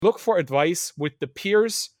Look for advice with the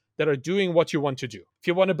peers that are doing what you want to do. If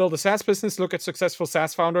you want to build a SaaS business, look at successful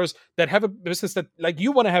SaaS founders that have a business that like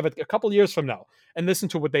you want to have it a couple years from now and listen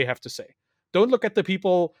to what they have to say. Don't look at the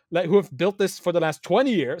people who have built this for the last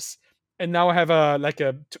 20 years and now have a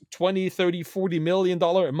 20, 30, $40 million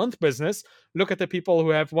a month business. Look at the people who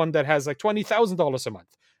have one that has like $20,000 a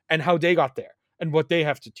month and how they got there and what they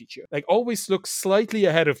have to teach you. Like always look slightly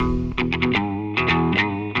ahead of you.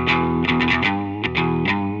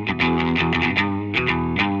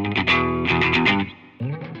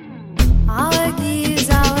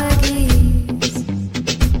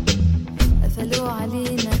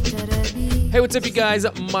 Hey, what's up, you guys?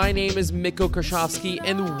 My name is Mikko Krashovsky,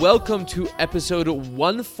 and welcome to episode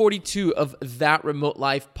 142 of That Remote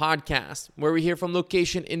Life podcast, where we hear from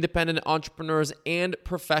location-independent entrepreneurs and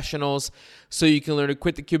professionals so you can learn to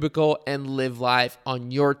quit the cubicle and live life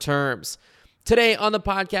on your terms. Today on the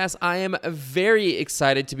podcast, I am very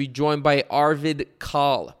excited to be joined by Arvid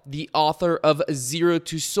Kahl, the author of Zero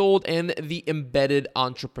to Sold and The Embedded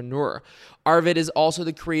Entrepreneur. Arvid is also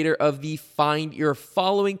the creator of the Find Your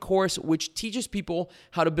Following course, which teaches people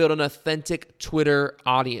how to build an authentic Twitter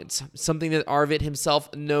audience, something that Arvid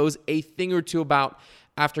himself knows a thing or two about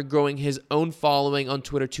after growing his own following on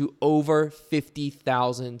Twitter to over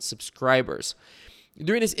 50,000 subscribers.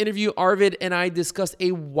 During this interview, Arvid and I discussed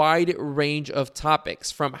a wide range of topics,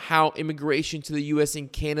 from how immigration to the US and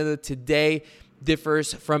Canada today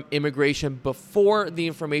differs from immigration before the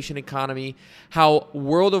information economy, how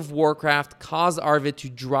World of Warcraft caused Arvid to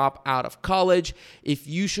drop out of college, if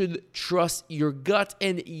you should trust your gut,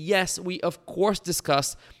 and yes, we of course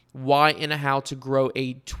discussed why and how to grow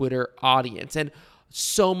a Twitter audience. And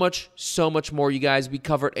so much more, you guys. We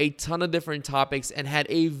covered a ton of different topics and had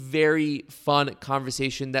a very fun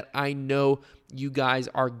conversation that I know you guys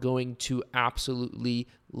are going to absolutely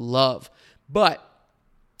love. But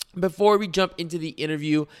before we jump into the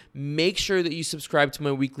interview, make sure that you subscribe to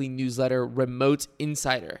my weekly newsletter, Remote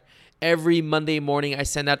Insider. Every Monday morning, I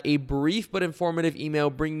send out a brief but informative email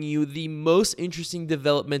bringing you the most interesting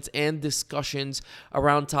developments and discussions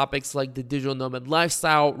around topics like the digital nomad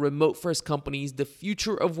lifestyle, remote-first companies, the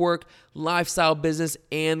future of work, lifestyle business,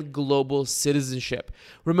 and global citizenship.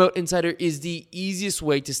 Remote Insider is the easiest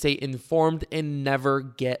way to stay informed and never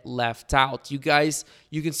get left out. You guys,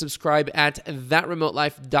 you can subscribe at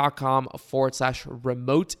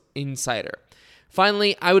thatremotelife.com/remote insider.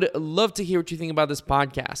 Finally, I would love to hear what you think about this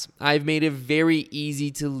podcast. I've made it very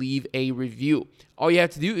easy to leave a review. All you have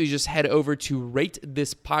to do is just head over to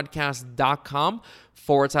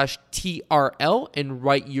ratethispodcast.com/TRL and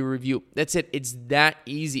write your review. That's it. It's that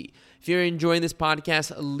easy. If you're enjoying this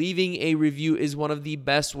podcast, leaving a review is one of the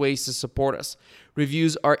best ways to support us.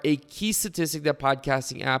 Reviews are a key statistic that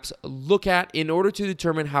podcasting apps look at in order to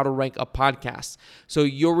determine how to rank a podcast. So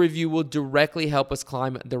your review will directly help us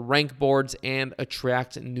climb the rank boards and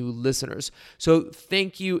attract new listeners. So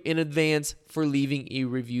thank you in advance for leaving a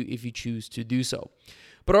review if you choose to do so.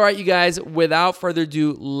 But all right, you guys, without further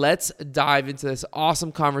ado, let's dive into this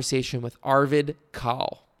awesome conversation with Arvid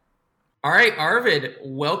Kahl. All right, Arvid,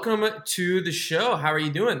 welcome to the show. How are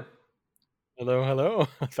you doing? Hello.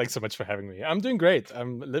 Thanks so much for having me. I'm doing great.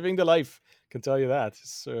 I'm living the life. Can tell you that.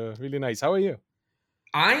 It's really nice. How are you?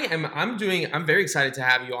 I'm very excited to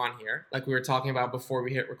have you on here. Like we were talking about before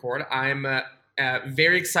we hit record. I'm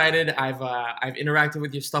very excited. I've interacted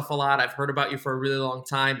with your stuff a lot. I've heard about you for a really long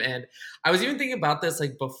time. And I was even thinking about this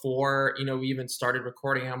like before, we even started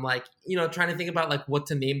recording. I'm like, trying to think about like what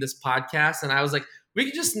to name this podcast. And I was like, we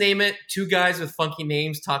could just name it Two Guys with Funky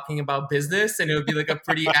Names Talking About Business, and it would be like a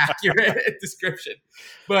pretty accurate description.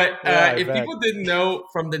 But if people didn't know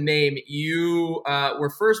from the name, you were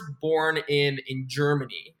first born in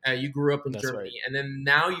Germany. You grew up in Germany, right. And then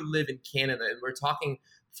now you live in Canada. And we're talking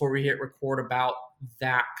before we hit record about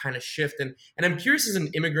that kind of shift. And I'm curious, as an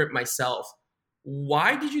immigrant myself,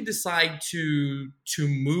 why did you decide to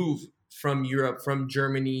move from Europe, from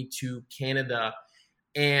Germany to Canada?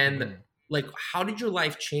 And like, how did your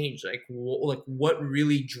life change? Like what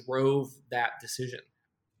really drove that decision?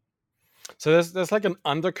 So there's like an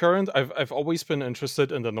undercurrent. I've always been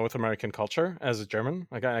interested in the North American culture as a German.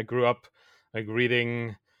 Like I grew up like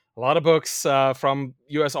reading a lot of books from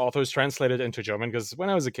US authors translated into German, because when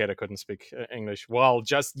I was a kid, I couldn't speak English well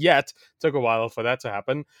just yet. It took a while for that to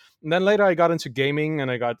happen. And then later I got into gaming and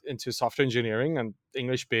I got into software engineering, and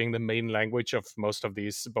English being the main language of most of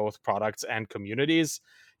these both products and communities.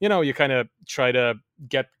 You kind of try to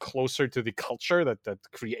get closer to the culture that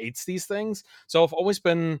creates these things. So I've always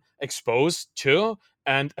been exposed to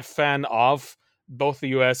and a fan of both the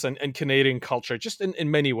US and Canadian culture, just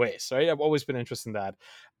in many ways, right? I've always been interested in that.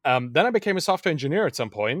 Then I became a software engineer at some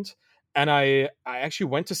point, and I actually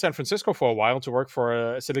went to San Francisco for a while to work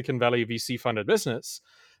for a Silicon Valley VC funded business.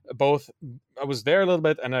 Both I was there a little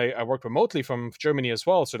bit, and I worked remotely from Germany as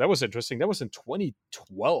well. So that was interesting. That was in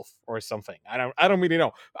 2012 or something. I don't really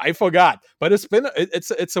know. I forgot, but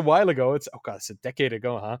it's a while ago. It's, oh god, it's a decade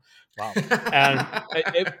ago, huh? Wow. And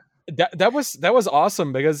that was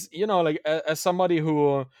awesome because, like, as somebody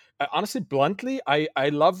who, honestly, bluntly, I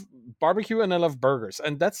love barbecue and I love burgers,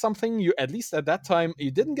 and that's something you, at least at that time, you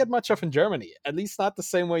didn't get much of in Germany, at least not the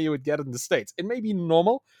same way you would get it in the States. It may be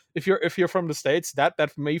normal if you're from the States, that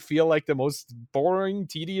may feel like the most boring,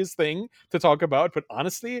 tedious thing to talk about, but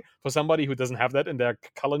honestly, for somebody who doesn't have that in their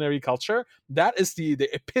culinary culture, that is the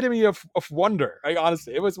epitome of wonder.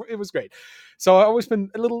 Honestly, it was great. So I've always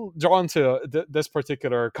been a little drawn to this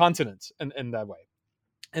particular continent in that way.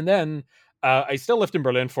 And then I still lived in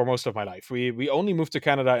Berlin for most of my life. We only moved to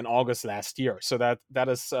Canada in August last year, so that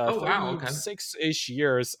is Oh wow, okay. 36-ish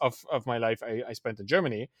years of my life I spent in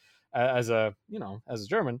Germany, as a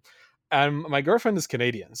German. And my girlfriend is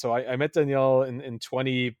Canadian, so I met Danielle in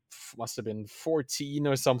 20, must have been 14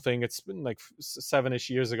 or something. It's been like 7-ish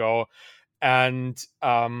years ago, and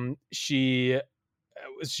she's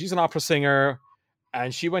an opera singer,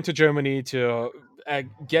 and she went to Germany to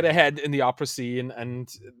get ahead in the opera scene, and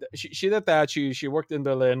she did that. She worked in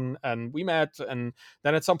Berlin, and we met, and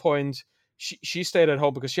then at some point she stayed at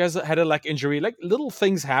home because she had a leg injury. Like, little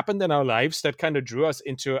things happened in our lives that kind of drew us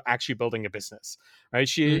into actually building a business, right?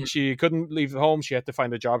 Mhm. She couldn't leave home. She had to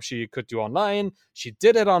find a job she could do online. She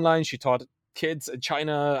did it online. She taught kids in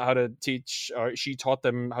China how to teach, or she taught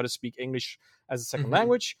them how to speak English as a second Mhm.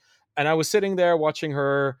 language. And I was sitting there watching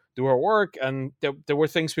her do her work, and there were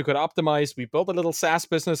things we could optimize. We built a little SaaS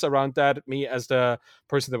business around that. Me as the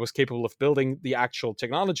person that was capable of building the actual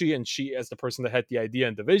technology, and she as the person that had the idea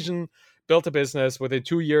and the vision. Built a business. Within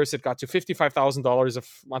 2 years, it got to $55,000 of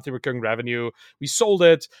monthly recurring revenue. We sold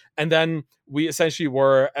it, and then we essentially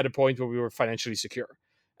were at a point where we were financially secure.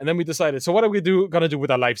 And then we decided, so what are we going to do with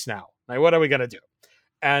our lives now? Like, what are we going to do?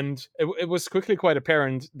 And it was quickly quite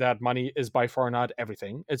apparent that money is by far not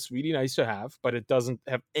everything. It's really nice to have, but it doesn't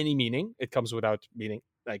have any meaning. It comes without meaning,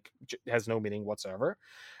 like, has no meaning whatsoever.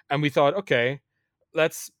 And we thought, okay,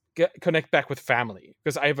 let's connect back with family,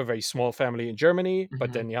 because I have a very small family in Germany,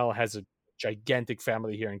 but Mhm. Danielle has a gigantic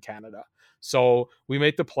family here in Canada. So we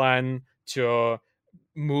made the plan to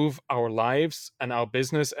move our lives and our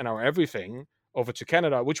business and our everything over to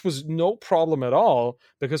Canada, which was no problem at all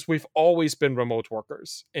because we've always been remote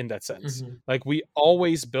workers in that sense. Mhm. Like, we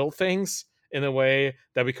always built things in a way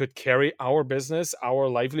that we could carry our business, our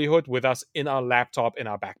livelihood with us in our laptop, in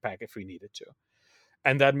our backpack if we needed to.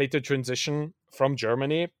 And that made the transition from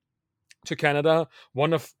Germany to Canada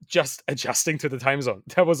one of just adjusting to the time zone.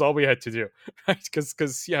 That was all we had to do, right?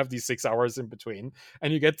 Because you have these 6 hours in between,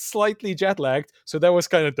 and you get slightly jet lagged. So that was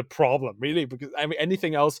kind of the problem, really. Because, I mean,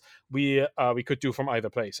 anything else we could do from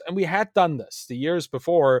either place, and we had done this the years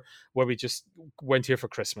before, where we just went here for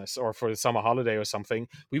Christmas or for the summer holiday or something.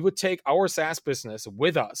 We would take our SaaS business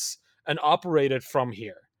with us and operate it from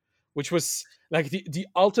here, which was like the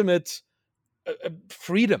ultimate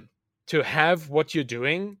freedom to have what you're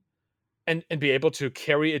doing and be able to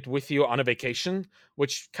carry it with you on a vacation,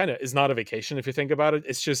 which kind of is not a vacation if you think about it.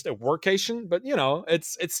 It's just a workation, but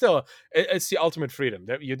it's still it's the ultimate freedom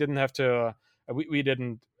that you didn't have to. We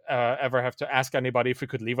didn't ever have to ask anybody if we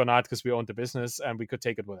could leave or not because we owned the business and we could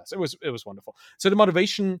take it with us. It was wonderful. So the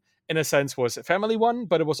motivation, in a sense, was a family one,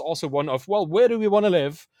 but it was also one of, well, where do we want to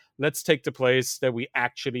live? Let's take the place that we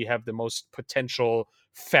actually have the most potential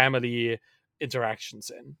family interactions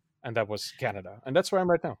in, and that was Canada, and that's where I'm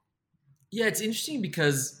right now. Yeah, it's interesting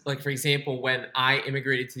because, like, for example, when I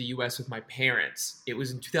immigrated to the US with my parents, it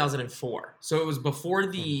was in 2004. So it was before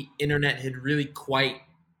the internet had really quite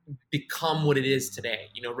become what it is today.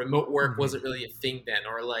 You know, remote work Mm-hmm. wasn't really a thing then,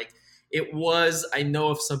 or like it was. I know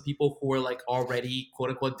of some people who were like already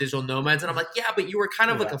quote unquote digital nomads, and I'm like, yeah, but you were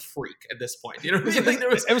kind of like Yeah. a freak at this point. You know what I mean? Like there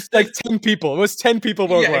was, It was like like, 10 people. It was 10 people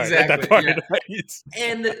yeah, worldwide at that exactly, point, yeah. right?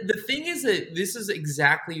 And the thing is that this is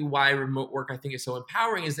exactly why remote work I think is so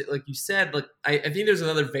empowering is that, like you said, like I think there's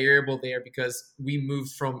another variable there because we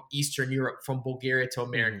moved from Eastern Europe, from Bulgaria to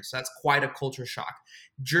America. Mhm. So that's quite a culture shock.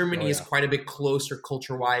 Oh, Germany is yeah. quite a bit closer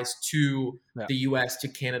culture wise to Yeah. the US, to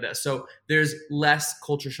Canada. So there's less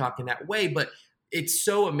culture shock in that way. But it's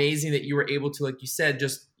so amazing that you were able to, like you said,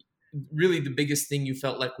 just really the biggest thing you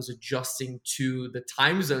felt like was adjusting to the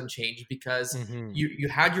time zone change because Hmm. you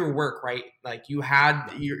had your work, right? Like you had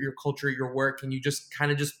Yeah. your culture, your work, and you just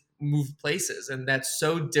kind of just moved places. And that's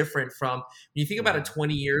so different from when you think about it Hmm.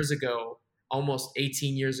 20 years ago, almost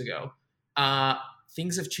 18 years ago. Uh,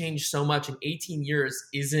 things have changed so much, and 18 years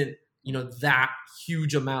isn't, that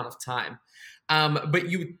huge amount of time. But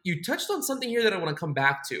you touched on something here that I want to come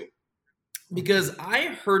back to, because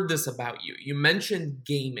I heard this about you. You mentioned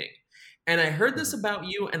gaming. And I heard this about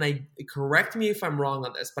you, and correct me if I'm wrong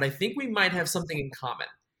on this, but I think we might have something in common.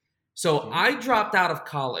 So I dropped out of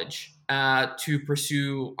college to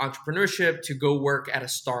pursue entrepreneurship, to go work at a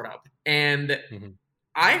startup. And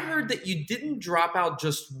I heard that you didn't drop out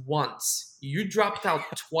just once. You dropped out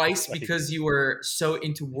twice because you were so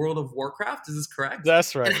into World of Warcraft. Is this correct?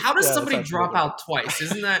 That's right. And how does somebody drop out twice?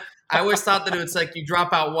 Isn't that, I always thought that it was like you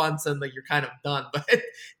drop out once and like you're kind of done. But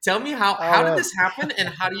tell me how did this happen, and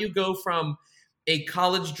how do you go from a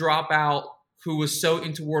college dropout who was so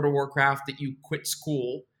into World of Warcraft that you quit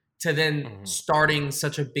school to then starting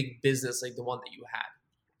such a big business like the one that you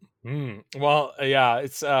had? Well, yeah,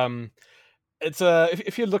 it's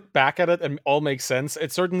if you look back at it and all makes sense,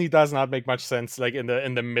 it certainly does not make much sense like in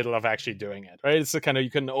the middle of actually doing it, right? It's a kind of,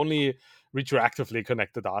 you can only retroactively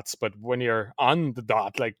connect the dots, but when you're on the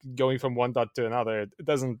dot, like going from one dot to another, it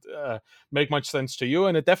doesn't make much sense to you,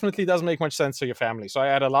 and it definitely doesn't make much sense to your family. So I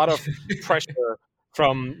had a lot of pressure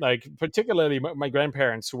from like particularly my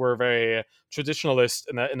grandparents, who were very traditionalist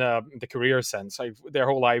in the career sense. Their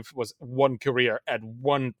whole life was one career at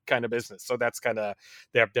one kind of business. So that's kind of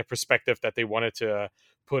their perspective that they wanted to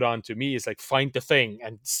put on to me, is like, find the thing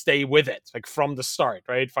and stay with it, like from the start,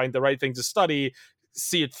 right? Find the right thing to study,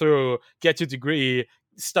 see it through, get your degree,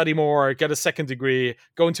 study more, get a second degree,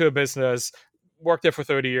 go into a business, work there for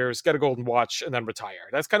 30 years, get a golden watch, and then retire.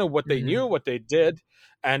 That's kind of what they knew, what they did.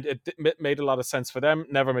 And it made a lot of sense for them,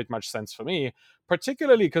 never made much sense for me,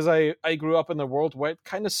 particularly because I grew up in a world where it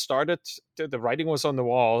kind of started, the writing was on the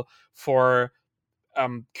wall for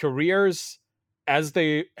careers as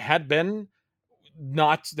they had been,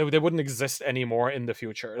 they wouldn't exist anymore in the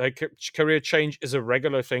future. Like, career change is a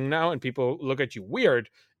regular thing now, and people look at you weird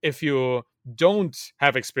if you don't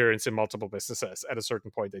have experience in multiple businesses at a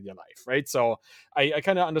certain point in your life, right? So I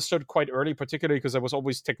kind of understood quite early, particularly because I was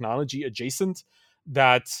always technology adjacent,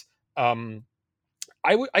 that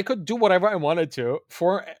I could do whatever I wanted to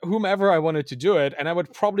for whomever I wanted to do it, and I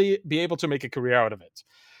would probably be able to make a career out of it.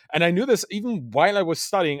 And I knew this even while I was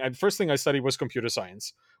studying. The first thing I studied was computer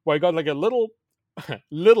science, where I got like a little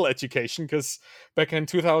education, because back in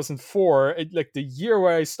 2004, like the year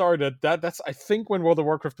where I started, that's I think when World of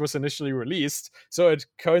Warcraft was initially released, so it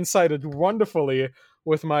coincided wonderfully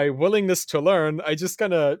with my willingness to learn. I just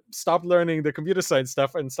kind of stopped learning the computer science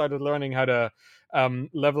stuff and started learning how to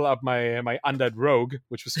level up my undead rogue,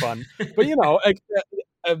 which was fun. But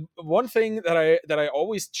one thing that I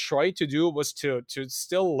always tried to do was to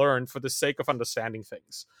still learn for the sake of understanding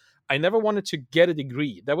things. I never wanted to get a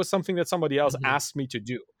degree. That was something that somebody else asked me to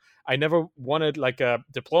do. I never wanted like a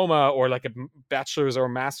diploma or like a bachelor's or a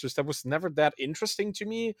master's. That was never that interesting to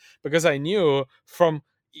me, because I knew from,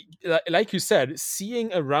 like you said,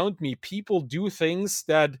 seeing around me people do things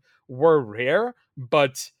that were rare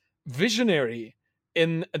but visionary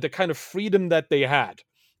in the kind of freedom that they had.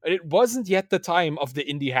 It wasn't yet the time of the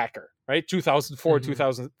indie hacker, right? 2004,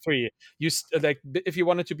 2003. If you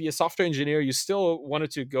wanted to be a software engineer, you still wanted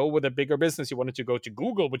to go with a bigger business. You wanted to go to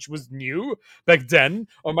Google, which was new back then,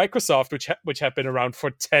 or Microsoft, which had been around for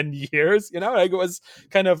 10 years. Like, it was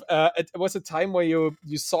kind of it was a time where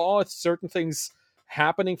you saw certain things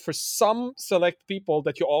happening for some select people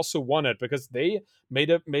that you also wanted, because they made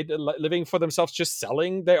a living for themselves just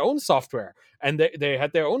selling their own software, and they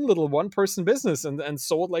had their own little one-person business and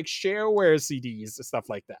sold like shareware CDs and stuff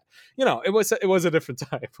like that. It was a different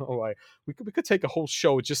time. We could take a whole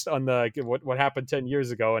show just on what happened 10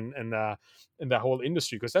 years ago and in the whole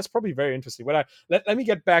industry, because that's probably very interesting. But let me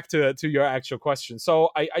get back to your actual question. So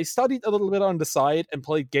I studied a little bit on the side and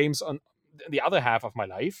played games on the other half of my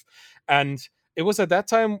life, and it was at that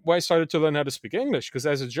time where I started to learn how to speak English, because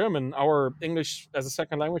as a German, our English as a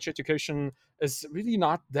second language education is really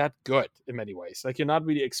not that good in many ways. Like, you're not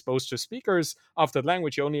really exposed to speakers of that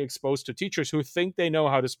language. You're only exposed to teachers who think they know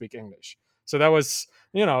how to speak English. So that was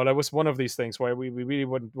one of these things where we really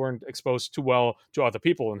weren't exposed too well to other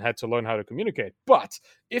people and had to learn how to communicate. But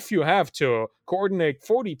if you have to coordinate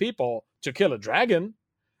 40 people to kill a dragon,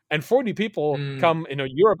 and 40 people come,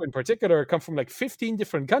 Europe in particular, come from like 15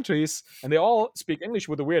 different countries, and they all speak English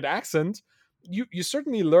with a weird accent, you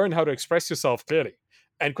certainly learn how to express yourself clearly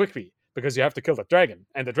and quickly, because you have to kill the dragon,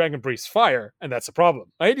 and the dragon breathes fire, and that's a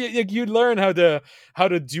problem, right? You learn how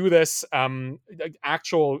to do this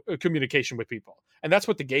actual communication with people. And that's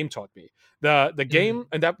what the game taught me. The game,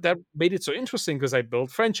 and that made it so interesting, because I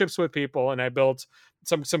built friendships with people, and I built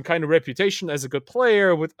some kind of reputation as a good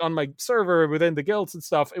player on my server within the guilds and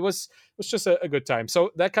stuff. It was just a good time.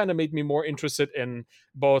 So that kind of made me more interested in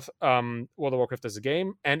both World of Warcraft as a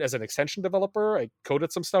game and as an extension developer. I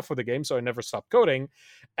coded some stuff for the game, so I never stopped coding.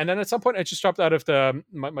 And then at some point, I just dropped out of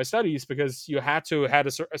my studies because you had to had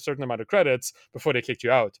a certain amount of credits before they kicked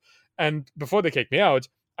you out. And before they kicked me out,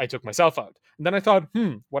 I took myself out. And then I thought,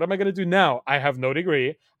 what am I going to do now? I have no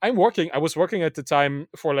degree. I was working at the time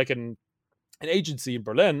for like an agency in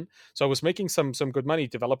Berlin, so I was making some good money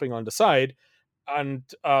developing on the side. And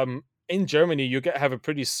in Germany, you have a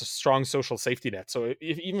pretty strong social safety net. So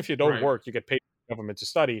even if you don't work, you get paid by the government to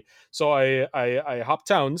study. So I hopped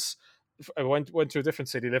towns. I went to a different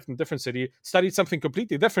city, lived in a different city, studied something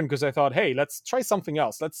completely different because I thought, hey, let's try something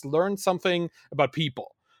else. Let's learn something about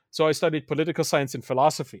people. So I studied political science and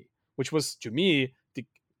philosophy, which was, to me, the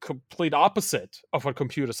complete opposite of what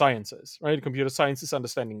computer science is, right? Computer science is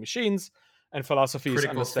understanding machines, and philosophy is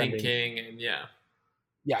understanding critical thinking,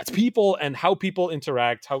 and it's people and how people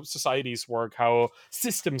interact, how societies work, how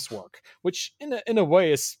systems work, which in a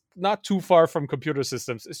way is not too far from computer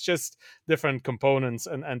systems. It's just different components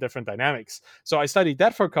and different dynamics. So I studied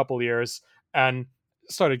that for a couple of years and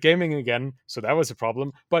started gaming again, so that was a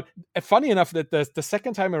problem. But funny enough, that the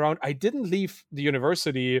second time around, I didn't leave the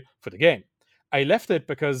university for the game. I left it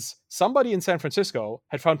because somebody in San Francisco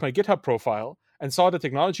had found my GitHub profile and saw the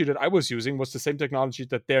technology that I was using was the same technology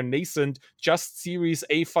that their nascent, just Series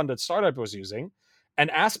A funded startup was using, and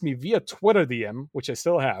asked me via Twitter DM, which I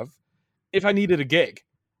still have, if I needed a gig,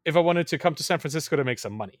 if I wanted to come to San Francisco to make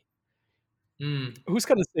some money. Who's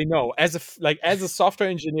going to say no as a software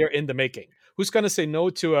engineer in the making? Who's going to say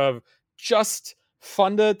no to a just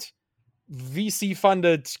funded, VC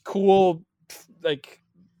funded, cool like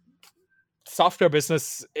software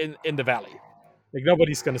business in the Valley? Like,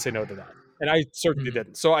 nobody's going to say no to that, and I certainly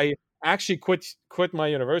didn't. So I actually quit my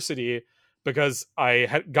university because I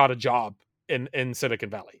had got a job in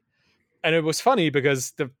Silicon Valley, and it was funny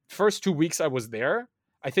because the first 2 weeks I was there,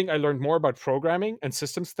 I think I learned more about programming and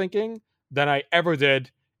systems thinking than I ever did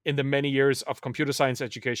in the many years of computer science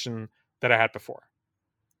education that I had before.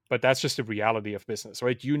 But that's just the reality of business,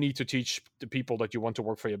 right? You need to teach the people that you want to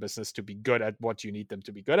work for your business to be good at what you need them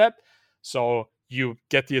to be good at. So you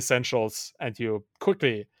get the essentials and you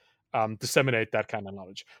quickly disseminate that kind of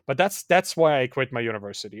knowledge. But that's why I quit my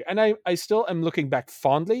university. And I still am looking back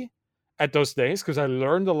fondly at those days because I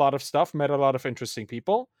learned a lot of stuff, met a lot of interesting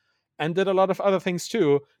people, and did a lot of other things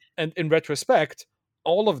too. And in retrospect,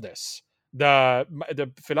 all of this, the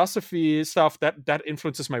philosophy stuff, that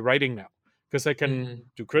influences my writing now, because I can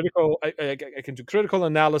do critical I can do critical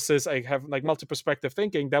analysis. I have like multi-perspective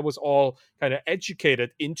thinking. That was all kind of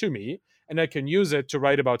educated into me, and I can use it to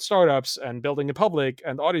write about startups and building a public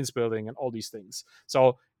and audience building and all these things.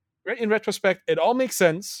 So in retrospect, it all makes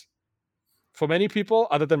sense for many people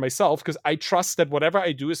other than myself, because I trust that whatever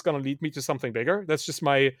I do is going to lead me to something bigger. That's just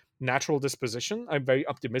my natural disposition. I'm very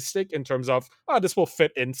optimistic in terms of, this will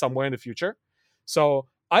fit in somewhere in the future. So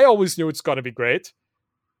I always knew it's going to be great.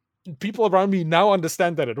 People around me now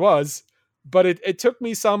understand that it was, but it took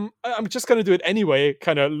me I'm just going to do it anyway,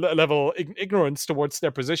 kind of level ignorance towards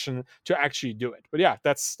their position to actually do it. But yeah,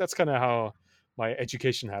 that's kind of how my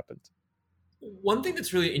education happened. One thing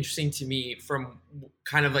that's really interesting to me from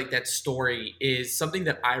kind of like that story is something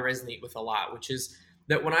that I resonate with a lot, which is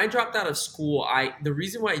that when I dropped out of school, the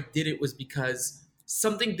reason why I did it was because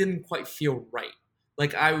something didn't quite feel right.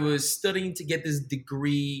 Like, I was studying to get this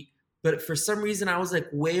degree, but for some reason I was like,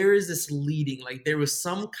 where is this leading? Like, there was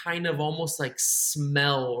some kind of almost like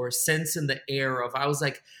smell or sense in the air of, I was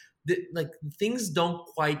like things don't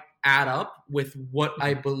quite add up with what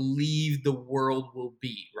I believe the world will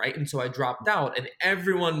be, right? And so I dropped out, and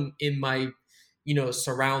everyone in my,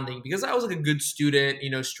 surrounding, because I was like a good student,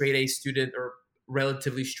 straight A student, or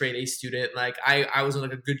relatively straight A student. Like, I was on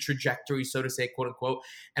like a good trajectory, so to say, quote unquote.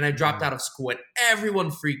 And I dropped out of school, and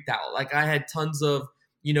everyone freaked out. Like, I had tons of,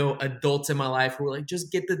 adults in my life who were like,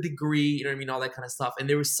 just get the degree, all that kind of stuff. And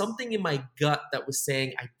there was something in my gut that was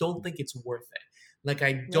saying, I don't think it's worth it. Like,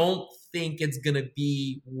 I don't think it's going to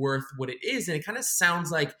be worth what it is. And it kind of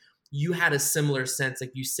sounds like you had a similar sense.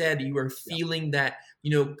 Like you said, you were feeling that,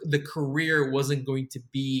 the career wasn't going to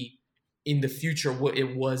be in the future what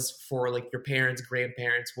it was for like your parents,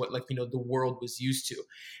 grandparents, what like, the world was used to.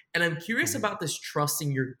 And I'm curious about this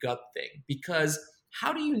trusting your gut thing, because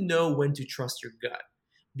how do you know when to trust your gut?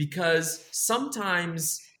 Because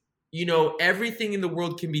sometimes, everything in the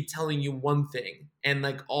world can be telling you one thing, and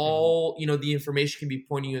like all, the information can be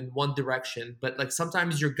pointing you in one direction, but like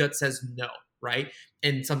sometimes your gut says no, right?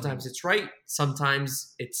 And sometimes it's right,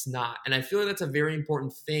 sometimes it's not. And I feel like that's a very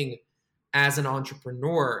important thing as an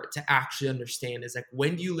entrepreneur to actually understand is like,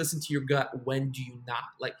 when do you listen to your gut, when do you not?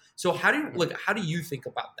 Like, so how do you think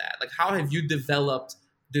about that? Like, how have you developed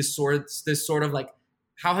this sort of like,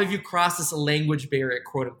 how have you crossed this language barrier,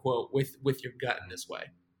 quote unquote, with your gut in this way?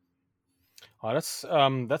 Oh, that's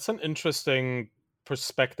an interesting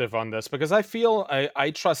perspective on this, because I feel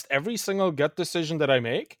I trust every single gut decision that I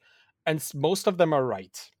make, and most of them are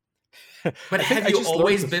right. But I think have I you just learned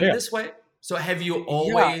always to been fail. this way? So have you Yeah,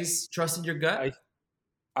 always trusted your gut?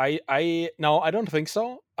 I I no, I don't think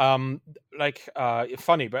so.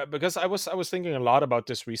 Funny, but because I was thinking a lot about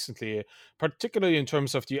this recently, particularly in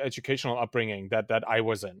terms of the educational upbringing that I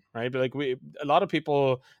was in, right? But like a lot of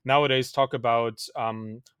people nowadays talk about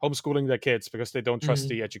homeschooling their kids because they don't trust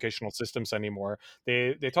the Mhm. educational systems anymore.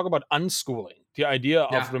 They talk about unschooling, the idea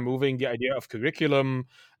of Yeah. removing the idea of curriculum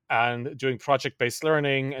and doing project based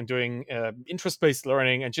learning and doing interest based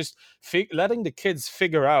learning, and just letting the kids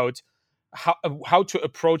figure out how to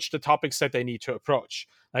approach the topics that they need to approach,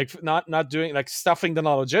 like not doing like stuffing the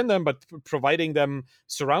knowledge in them, but providing them,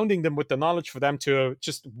 surrounding them with the knowledge for them to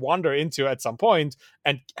just wander into at some point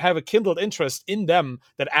and have a kindled interest in them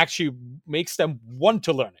that actually makes them want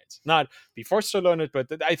to learn it, not be forced to learn it. But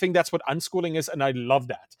I think that's what unschooling is, and I love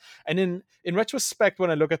that. And in retrospect, when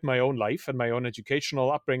I look at my own life and my own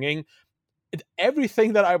educational upbringing,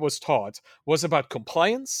 everything that I was taught was about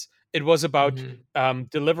compliance. It was about Mhm.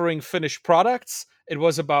 delivering finished products. It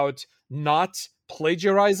was about not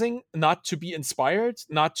plagiarizing, not to be inspired,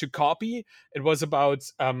 not to copy. It was about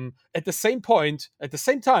at the same point, at the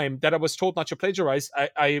same time that I was told not to plagiarize,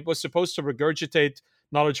 I was supposed to regurgitate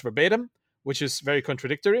knowledge verbatim, which is very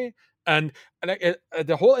contradictory.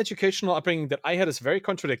 The whole educational upbringing that I had is very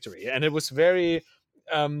contradictory, and it was very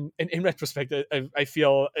in retrospect, I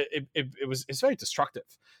feel it's very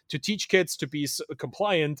destructive to teach kids to be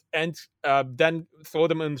compliant and then throw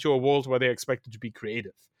them into a world where they're expected to be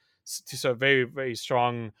creative. These are very, very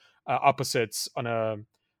strong opposites on a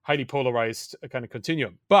highly polarized kind of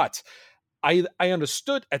continuum. But I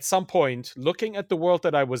understood at some point, looking at the world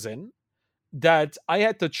that I was in, that I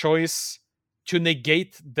had the choice to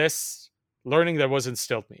negate this learning that was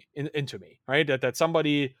instilled into me, right? That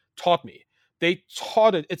somebody taught me. They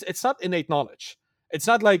taught it. It's not innate knowledge. It's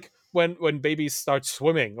not like when babies start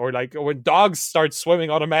swimming, or like or when dogs start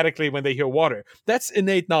swimming automatically when they hear water. That's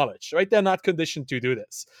innate knowledge, right? They're not conditioned to do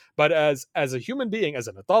this. But as a human being, as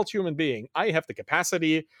an adult human being, I have the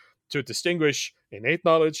capacity to distinguish innate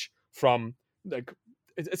knowledge from like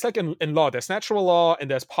it's like in law. There's natural law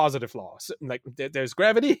and there's positive law. So, like there's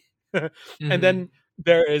gravity, and then Mhm.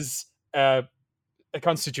 there is a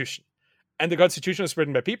constitution, and the constitution is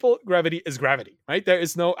written by people. Gravity is gravity, right? There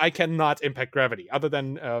is no, I cannot impact gravity other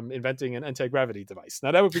than inventing an anti-gravity device.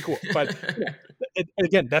 Now that would be cool, but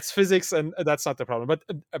again, that's physics, and that's not the problem. But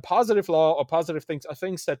a positive law or positive things are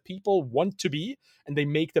things that people want to be, and they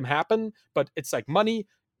make them happen. But it's like money.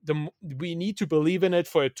 We need to believe in it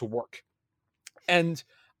for it to work. And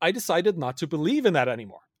I decided not to believe in that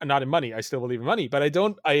anymore. And not in money. I still believe in money, but I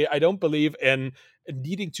don't believe in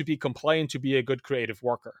needing to be compliant to be a good creative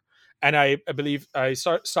worker. And I believe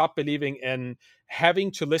stopped believing in having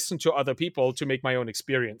to listen to other people to make my own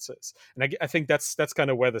experiences. And I think that's kind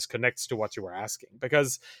of where this connects to what you were asking,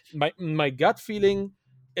 because my gut feeling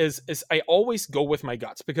is I always go with my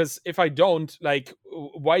gut, because if I don't, like,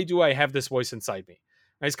 why do I have this voice inside me?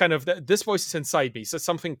 It's kind of this voice is inside me, so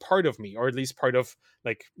something part of me, or at least part of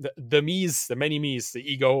like the me's, the many me's, the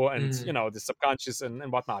ego, and Mhm. the subconscious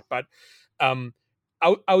and whatnot. But um,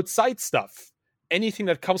 outside stuff, anything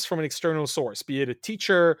that comes from an external source, be it a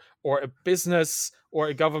teacher or a business or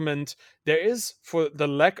a government, there is, for the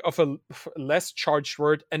lack of a less charged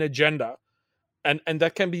word, an agenda. And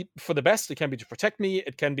that can be for the best. It can be to protect me,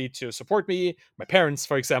 it can be to support me. My parents,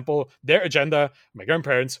 for example, their agenda, my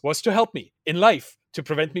grandparents, was to help me in life, to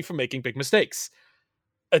prevent me from making big mistakes,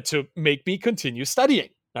 to make me continue studying,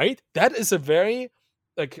 right? That is a very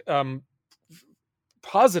like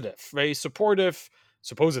positive, very supportive,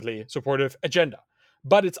 supposedly supportive agenda.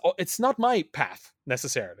 But it's not my path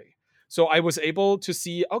necessarily. So I was able to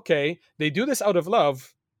see, okay, they do this out of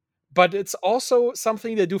love, but it's also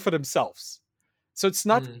something they do for themselves. So it's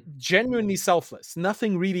not Mhm. genuinely selfless.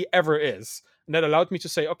 Nothing really ever is. And that allowed me to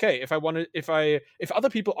say, okay, if other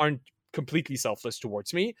people aren't completely selfless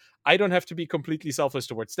towards me, I don't have to be completely selfless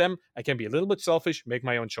towards them. I can be a little bit selfish, make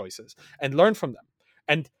my own choices, and learn from them.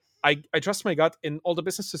 And I trust my gut in all the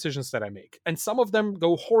business decisions that I make. And some of them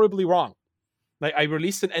go horribly wrong. Like, I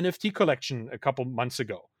released an NFT collection a couple months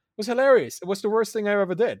ago. It was hilarious. It was the worst thing I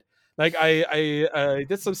ever did. Like, I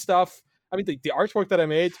did some stuff. I mean, the artwork that I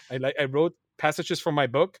made, I wrote passages from my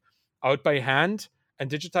book out by hand, and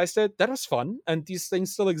digitized it, that was fun. And these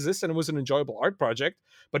things still exist, and it was an enjoyable art project.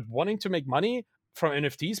 But wanting to make money from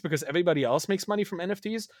NFTs because everybody else makes money from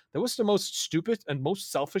NFTs, that was the most stupid and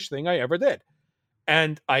most selfish thing I ever did.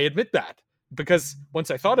 And I admit that, because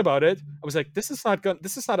once I thought about it, I was like, this is not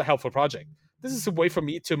a helpful project. This is a way for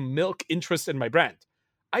me to milk interest in my brand.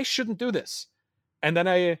 I shouldn't do this. And then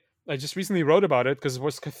I just recently wrote about it because it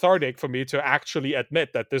was cathartic for me to actually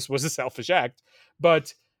admit that this was a selfish act.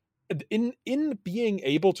 But in being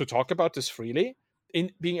able to talk about this freely,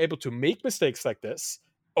 in being able to make mistakes like this,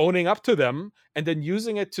 owning up to them, and then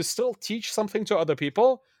using it to still teach something to other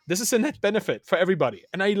people, this is a net benefit for everybody.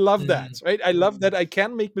 And I love that, right? I love that I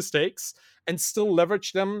can make mistakes and still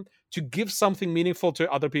leverage them to give something meaningful to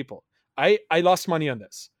other people. I lost money on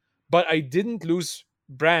this, but I didn't lose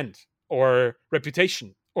brand or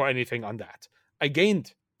reputation or anything on that. I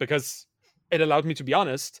gained because it allowed me to be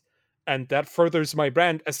honest, and that furthers my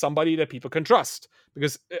brand as somebody that people can trust,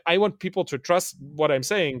 because I want people to trust what I'm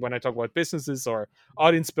saying when I talk about businesses or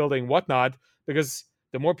audience building, whatnot, because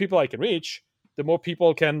the more people I can reach, the more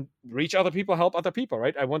people can reach other people, help other people,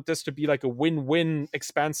 right? I want this to be like a win-win,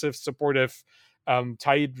 expansive, supportive,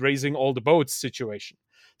 tide raising all the boats situation.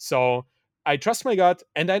 So I trust my gut,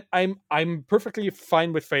 and I'm perfectly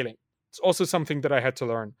fine with failing. It's also something that I had to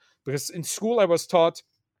learn, because in school I was taught,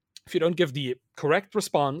 if you don't give the correct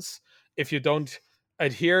response, if you don't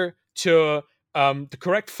adhere to the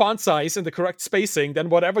correct font size and the correct spacing, then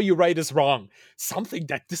whatever you write is wrong. Something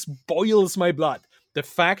that this boils my blood. The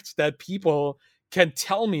fact that people can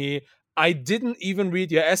tell me I didn't even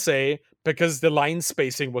read your essay because the line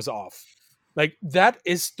spacing was off. Like, that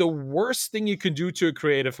is the worst thing you can do to a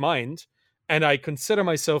creative mind. And I consider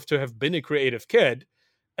myself to have been a creative kid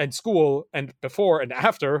in school and before and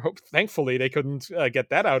after. Thankfully, they couldn't get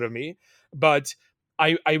that out of me. But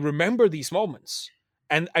I remember these moments.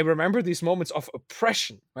 And I remember these moments of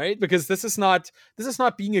oppression, right? Because this is not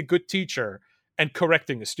being a good teacher and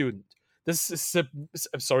correcting a student. This is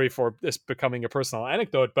I'm sorry for this becoming a personal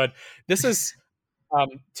anecdote, but this is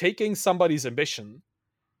taking somebody's ambition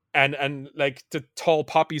and like the tall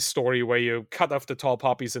poppy story where you cut off the tall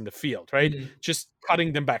poppies in the field, right? Just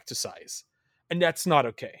cutting them back to size. And that's not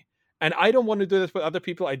okay. And I don't want to do this with other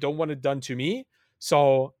people. I don't want it done to me.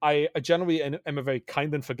 So I generally am a very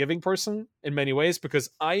kind and forgiving person in many ways,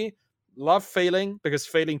 because I love failing, because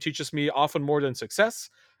failing teaches me often more than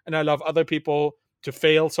success. And I love other people to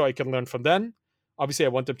fail so I can learn from them. Obviously, I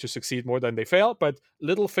want them to succeed more than they fail, but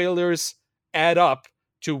little failures add up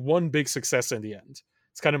to one big success in the end.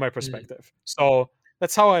 It's kind of my perspective. So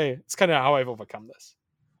it's kind of how I've overcome this.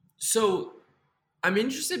 So I'm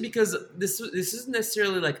interested because this isn't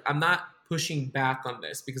necessarily like, I'm not pushing back on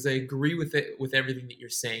this because I agree with everything that you're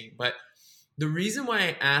saying. But the reason why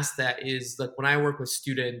I ask that is, like, when I work with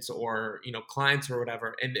students or, clients or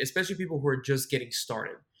whatever, and especially people who are just getting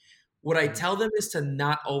started, what I tell them is to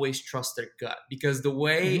not always trust their gut, because the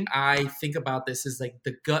way I think about this is like,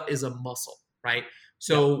 the gut is a muscle, right?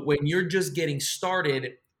 So when you're just getting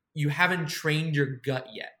started, you haven't trained your gut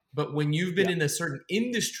yet. But when you've been in a certain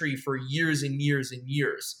industry for years and years and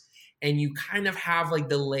years, and you kind of have like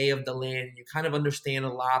the lay of the land, you kind of understand a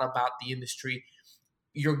lot about the industry,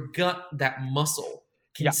 your gut, that muscle,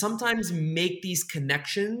 can sometimes make these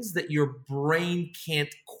connections that your brain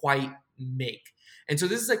can't quite make. And so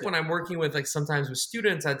this is like when I'm working with, like, sometimes with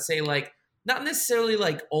students, I'd say, like, not necessarily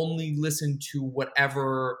like only listen to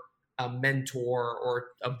whatever a mentor or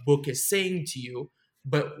a book is saying to you,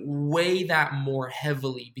 but weigh that more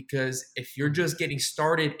heavily, because if you're just getting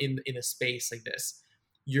started in a space like this,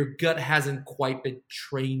 your gut hasn't quite been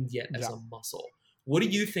trained yet as a muscle. What do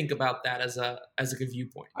you think about that as a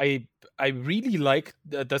viewpoint? I really like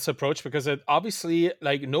this approach, because it obviously,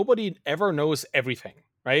 like, nobody ever knows everything,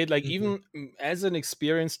 right? Like, even as an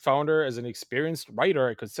experienced founder, as an experienced writer,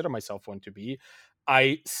 I consider myself one to be,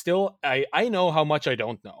 I know how much I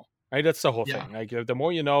don't know. Right, that's the whole thing. Like, the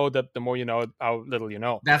more you know, the more you know how little you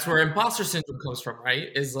know. That's where imposter syndrome comes from, right?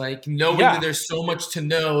 Is like knowing that there's so much to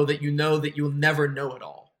know that you'll never know it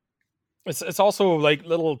all. It's also like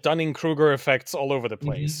little Dunning-Kruger effects all over the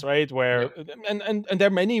place, right? Where and there are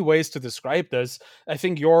many ways to describe this. I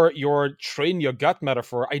think your train your gut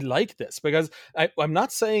metaphor, I like this, because I'm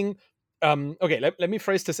not saying okay, let me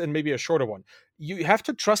phrase this in maybe a shorter one. You have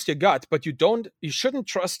to trust your gut, but you shouldn't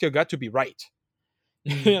trust your gut to be right.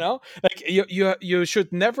 Like, you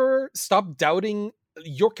should never stop doubting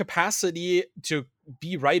your capacity to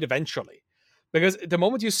be right eventually, because the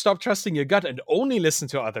moment you stop trusting your gut and only listen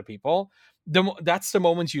to other people, that's the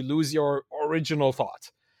moment you lose your original thought.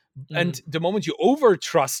 And the moment you over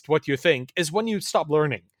trust what you think is when you stop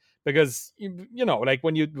learning, because like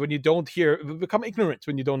when you don't hear, you become ignorant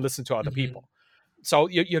when you don't listen to other Mm-hmm. people. So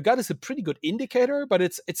your gut is a pretty good indicator, but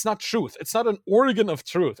it's not truth. It's not an organ of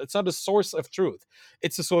truth. It's not a source of truth.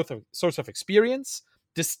 It's a source of experience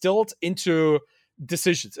distilled into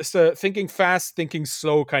decisions. It's a thinking fast, thinking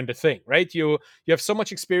slow kind of thing, right? You have so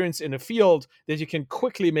much experience in a field that you can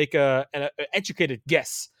quickly make an educated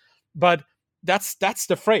guess. But that's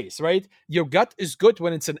the phrase, right? Your gut is good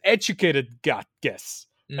when it's an educated gut guess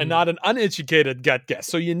and Mm. not an uneducated gut guess.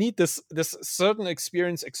 So you need this certain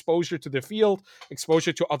experience, exposure to the field,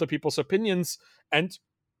 exposure to other people's opinions, and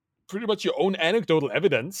pretty much your own anecdotal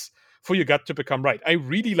evidence for your gut to become right. I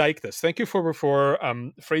really like this. Thank you for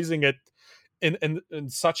phrasing it in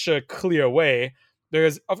such a clear way.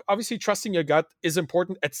 There's obviously trusting your gut is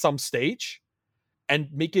important at some stage, and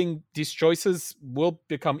making these choices will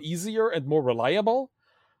become easier and more reliable,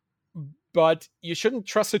 but you shouldn't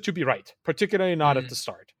trust it to be right, particularly not at the Mm.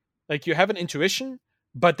 start. Like, you have an intuition,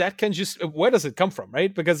 but that can just, where does it come from,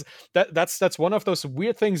 right? Because that's one of those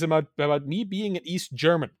weird things about me being an East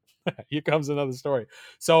German. Here comes another story.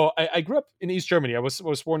 So I grew up in East Germany. I was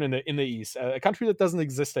born in the East, a country that doesn't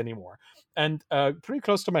exist anymore, and pretty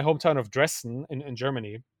close to my hometown of Dresden in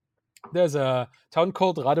Germany. There's a town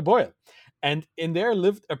called Radebeul, and in there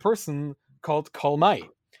lived a person called Karl May,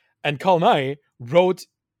 and Karl May wrote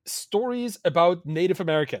stories about Native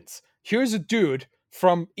Americans. Here's a dude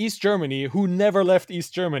from East Germany who never left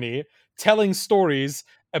East Germany telling stories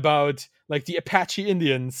about like the Apache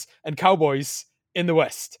Indians and cowboys in the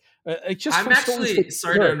West. Just I'm from stories that actually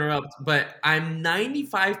sorry you to heard. interrupt, but I'm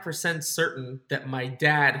 95% certain that my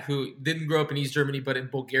dad, who didn't grow up in East Germany but in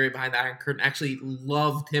Bulgaria behind the Iron Curtain, actually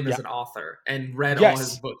loved him as Yeah. an author and read all his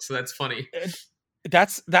Yes. books. So that's funny.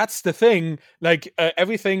 That's the thing. Like,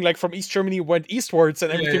 everything like from East Germany went eastwards,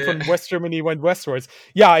 and Yeah, everything from yeah. West Germany went westwards.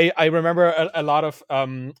 Yeah, I remember a lot of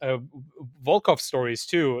Volkov stories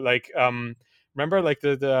too. Like, remember like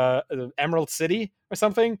the Emerald City or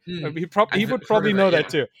something. Mm. He I've would heard probably of it. know that Yeah.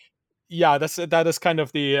 too. Yeah, that is kind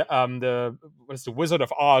of the what is the Wizard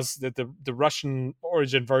of Oz, the Russian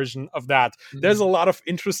origin version of that. There's a Mm. lot of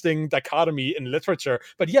interesting dichotomy in literature,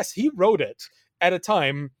 but yes, he wrote it at a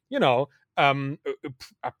time,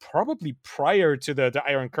 probably prior to the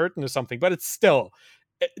Iron Curtain or something. But it's still,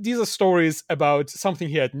 these are stories about something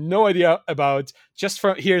he had no idea about, just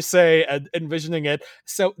from hearsay and envisioning it.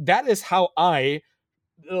 So that is how I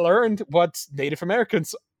learned what Native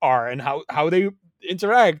Americans are, and how they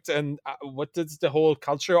interact, and what is the whole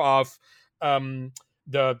culture of um,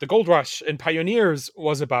 the gold rush and pioneers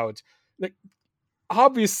was about. Like,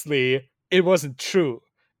 obviously it wasn't true,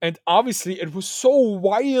 and obviously it was so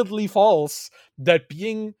wildly false that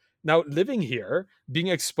being now living here, being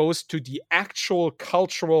exposed to the actual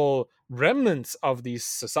cultural remnants of these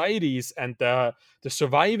societies and the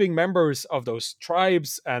surviving members of those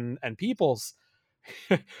tribes and peoples,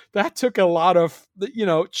 that took a lot of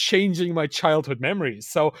changing my childhood memories.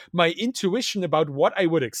 So my intuition about what I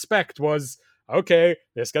would expect was, okay,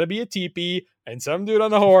 there's gonna be a teepee and some dude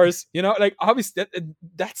on a horse, like, obviously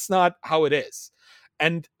that's not how it is.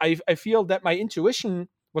 And I feel that my intuition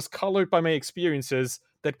was colored by my experiences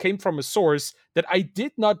that came from a source that I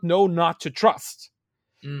did not know not to trust.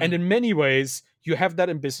 And Mm. in many ways, you have that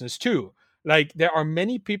in business too. Like, there are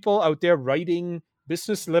many people out there writing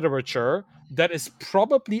business literature that is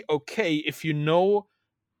probably okay if you know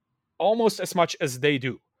almost as much as they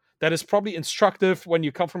do. That is probably instructive when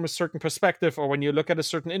you come from a certain perspective, or when you look at a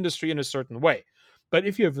certain industry in a certain way. But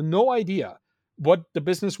if you have no idea what the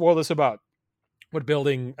business world is about, what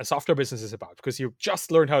building a software business is about, because you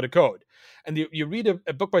just learned how to code, and you read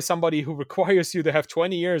a book by somebody who requires you to have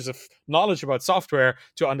 20 years of knowledge about software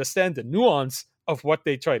to understand the nuance of what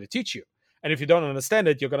they try to teach you. And if you don't understand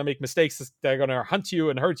it, you're going to make mistakes that are going to hunt you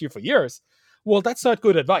and hurt you for years. Well, that's not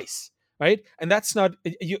good advice, right? And that's not,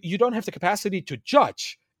 you don't have the capacity to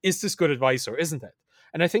judge, is this good advice or isn't it?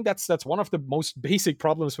 And I think that's one of the most basic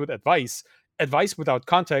problems with advice. Advice without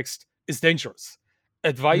context is dangerous.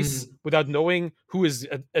 Advice Mm. without knowing who is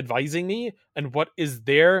advising me and what is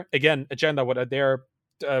their, again, agenda, what are their,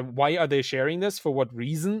 why are they sharing this, for what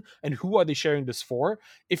reason, and who are they sharing this for?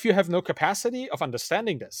 If you have no capacity of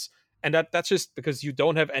understanding this, and that's just because you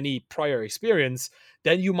don't have any prior experience,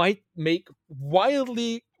 then you might make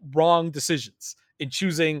wildly wrong decisions in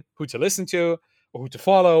choosing who to listen to or who to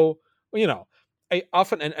follow, you know. I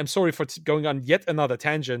often, and I'm sorry for going on yet another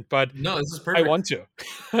tangent, but No, this is I perfect. want to.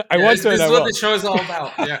 I Yeah, want to, this and I is what will. the show is all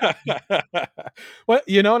about. Yeah. Well,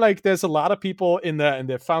 like there's a lot of people in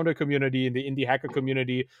the founder community, in the indie hacker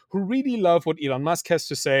community, who really love what Elon Musk has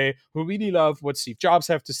to say, who really love what Steve Jobs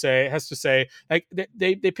has to say. Like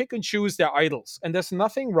they pick and choose their idols, and there's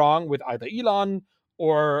nothing wrong with either Elon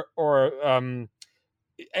or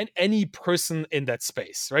any person in that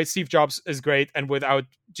space, right? Steve Jobs is great, and without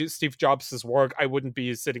Steve Jobs' work, I wouldn't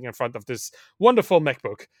be sitting in front of this wonderful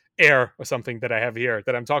MacBook Air or something that I have here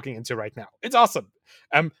that I'm talking into right now. It's awesome.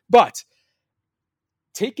 But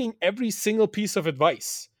taking every single piece of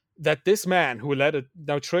advice that this man who led a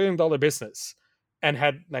now $1 trillion business and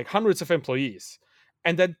had like hundreds of employees,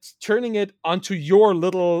 and then turning it onto your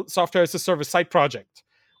little software as a service side project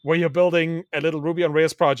where you're building a little Ruby on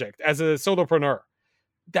Rails project as a solopreneur,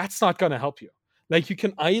 that's not going to help you. Like, you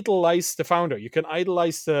can idolize the founder, you can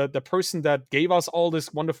idolize the person that gave us all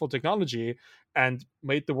this wonderful technology and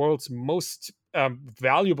made the world's most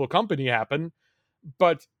valuable company happen,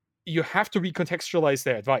 but you have to recontextualize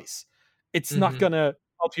their advice. It's not Hmm. going to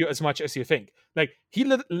help you as much as you think. Like, he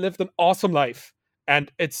lived an awesome life,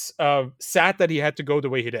 and it's sad that he had to go the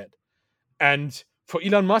way he did. And for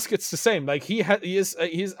Elon Musk, it's the same. Like, he's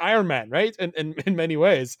Iron Man, right? In many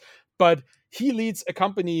ways, but he leads a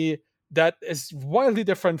company that is wildly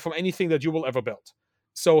different from anything that you will ever build.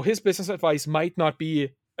 So his business advice might not be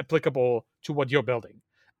applicable to what you're building.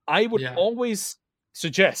 I would Yeah. always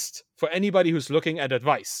suggest for anybody who's looking at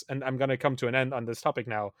advice, and I'm going to come to an end on this topic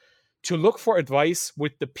now, to look for advice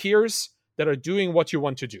with the peers that are doing what you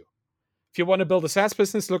want to do. If you want to build a SaaS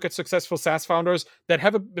business, look at successful SaaS founders that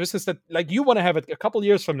have a business that, like, you want to have it a couple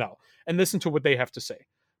years from now, and listen to what they have to say.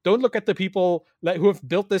 Don't look at the people who have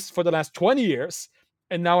built this for the last 20 years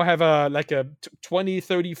and now have a 20,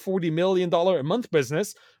 30, $40 million a month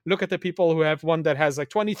business. Look at the people who have one that has like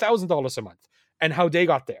 $20,000 a month and how they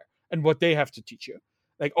got there and what they have to teach you.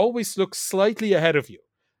 Like, always look slightly ahead of you.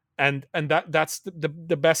 And that's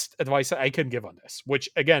the best advice I can give on this, which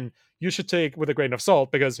again you should take with a grain of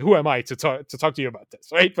salt, because who am I to talk to you about this,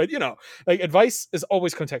 right? But like, advice is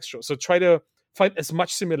always contextual, so try to find as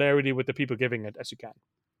much similarity with the people giving it as you can.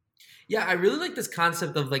 Yeah, I really like this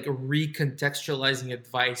concept of like recontextualizing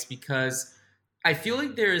advice, because I feel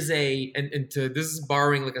like there is this is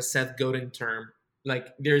borrowing like a Seth Godin term,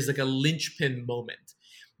 like there's like a linchpin moment,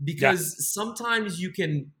 Yeah. because sometimes you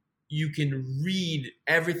can read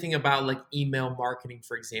everything about like email marketing,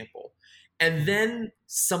 for example, and then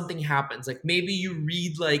something happens. Like maybe you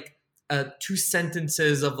read like two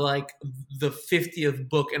sentences of like the 50th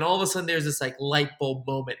book, and all of a sudden there's this like light bulb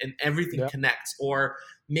moment and everything Yeah. connects. Or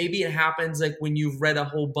maybe it happens like when you've read a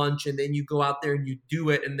whole bunch and then you go out there and you do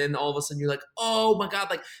it, and then all of a sudden you're like, oh my god,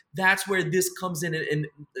 like that's where this comes in. And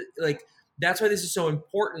like that's why this is so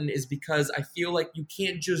important, is because I feel like you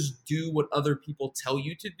can't just do what other people tell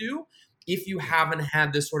you to do if you haven't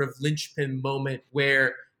had this sort of linchpin moment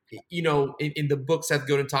where, in the book, Seth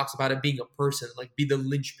Godin talks about it being a person, like be the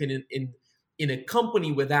linchpin in a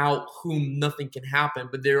company without whom nothing can happen.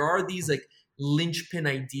 But there are these like linchpin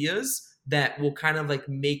ideas that will kind of like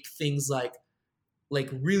make things like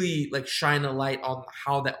really like shine a light on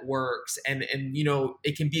how that works. And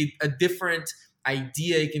it can be a different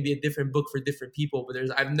idea, it can be a different book for different people, but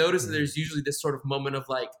I've noticed that Mhm. there's usually this sort of moment of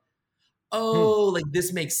like, Hmm. oh, like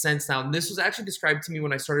this makes sense now. And this was actually described to me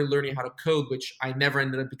when I started learning how to code, which I never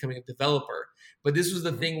ended up becoming a developer. But this was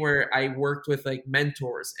the Mhm. thing where I worked with like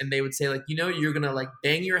mentors, and they would say like, you're going to like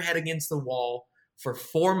bang your head against the wall for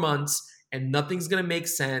 4 months and nothing's going to make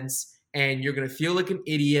sense. And you're going to feel like an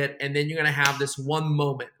idiot. And then you're going to have this one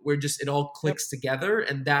moment where just it all Yep. clicks together.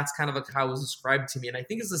 And that's kind of like how it was described to me. And I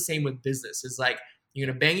think it's the same with business. It's like, you're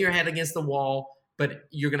going to bang your head against the wall, but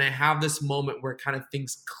you're going to have this moment where kind of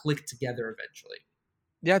things click together eventually.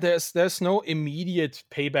 Yeah, there's no immediate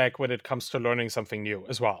payback when it comes to learning something new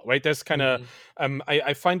as well, right? There's kind of Mhm.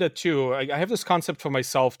 I find that too. I have this concept for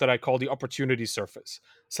myself that I call the opportunity surface.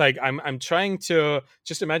 It's like I'm trying to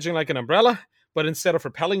just imagine like an umbrella, but instead of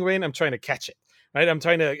repelling rain, I'm trying to catch it. Right, I'm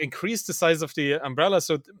trying to increase the size of the umbrella,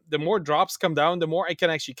 so the more drops come down, the more I can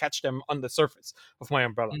actually catch them on the surface of my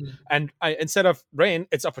umbrella. Mhm. And instead of rain,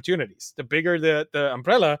 it's opportunities. The bigger the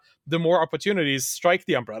umbrella, the more opportunities strike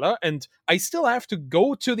the umbrella, and I still have to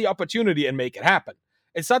go to the opportunity and make it happen.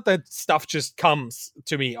 It's not that stuff just comes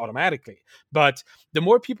to me automatically, but the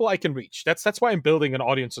more people I can reach, that's why I'm building an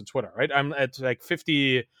audience on Twitter, right? I'm at like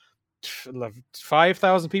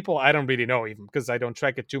 5,000 people. I don't really know, even because I don't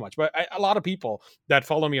track it too much, but a lot of people that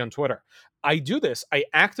follow me on Twitter. I do this. I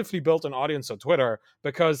actively built an audience on Twitter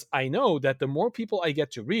because I know that the more people I get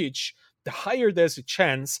to reach, the higher there's a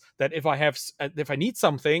chance that if I need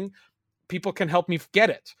something, people can help me get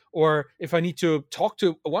it. Or if I need to talk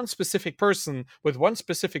to one specific person with one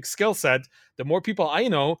specific skill set, the more people I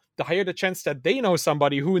know, the higher the chance that they know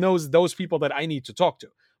somebody who knows those people that I need to talk to,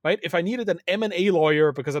 right? If I needed an M&A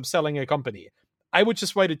lawyer because I'm selling a company, I would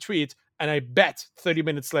just write a tweet, and I bet 30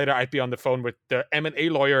 minutes later I'd be on the phone with the M&A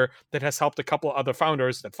lawyer that has helped a couple other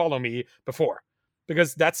founders that follow me before,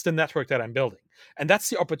 because that's the network that I'm building. And that's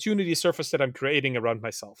the opportunity surface that I'm creating around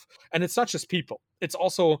myself. And it's not just people, it's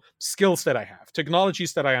also skills that I have,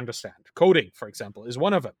 technologies that I understand. Coding, for example, is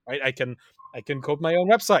one of them, right? I can code my own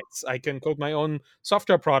websites. I can code my own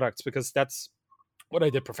software products because that's what I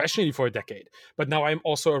did professionally for a decade. But now I'm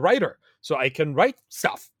also a writer, so I can write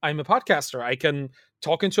stuff. I'm a podcaster. I can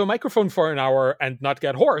talk into a microphone for an hour and not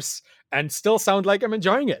get hoarse and still sound like I'm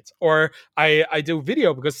enjoying it. Or I do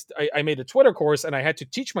video because I made a Twitter course and I had to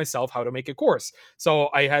teach myself how to make a course. So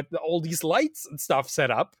I had all these lights and stuff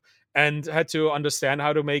set up and had to understand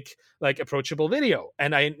how to make like approachable video.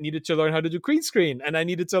 And I needed to learn how to do green screen, and I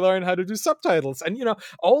needed to learn how to do subtitles. And,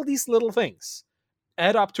 all these little things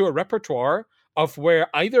add up to a repertoire of where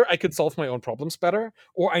either I could solve my own problems better,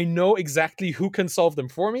 or I know exactly who can solve them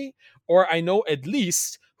for me, or I know at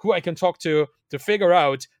least who I can talk to figure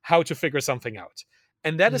out how to figure something out.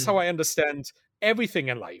 And that is how I understand everything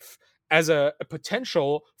in life as a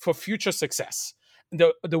potential for future success.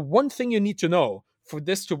 The one thing you need to know for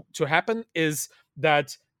this to happen is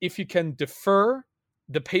that if you can defer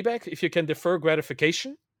the payback, if you can defer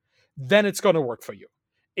gratification, then it's going to work for you.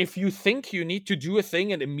 If you think you need to do a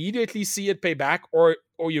thing and immediately see it pay back, or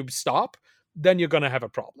you stop, then you're gonna have a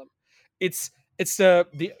problem. It's the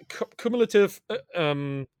cumulative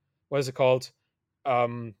what is it called?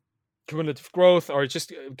 Cumulative growth, or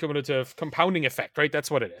just cumulative compounding effect, right? That's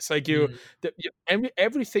what it is. Like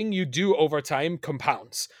everything you do over time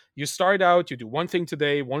compounds. You start out, you do one thing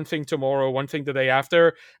today, one thing tomorrow, one thing the day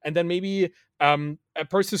after, and then maybe a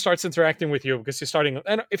person starts interacting with you because you're starting.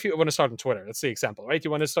 And if you want to start on Twitter, that's the example, right?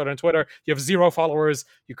 You want to start on Twitter, you have 0 followers,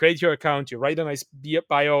 you create your account, you write a nice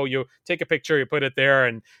bio, you take a picture, you put it there,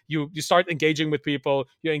 and you start engaging with people.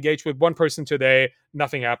 You engage with one person today,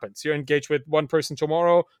 nothing happens. You engage with one person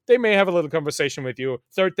tomorrow, they may have a little conversation with you.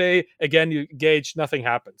 Third day, again, you engage, nothing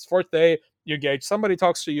happens. Fourth day, you engage, somebody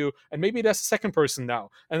talks to you, and maybe there's a second person now.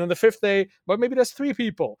 And then the fifth day, but maybe there's 3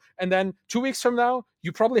 people. And then 2 weeks from now,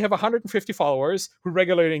 you probably have 150 followers who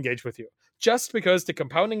regularly engage with you. Just because the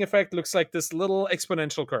compounding effect looks like this little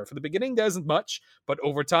exponential curve. At the beginning, there isn't much, but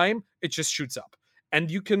over time, it just shoots up. And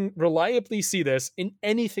you can reliably see this in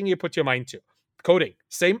anything you put your mind to. Coding,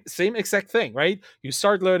 same exact thing, right? You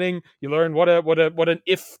start learning, you learn what an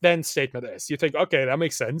if-then statement is. You think, okay, that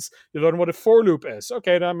makes sense. You learn what a for loop is.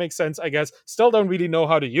 Okay, that makes sense, I guess. Still don't really know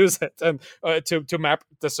how to use it and to map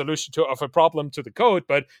the solution of a problem to the code,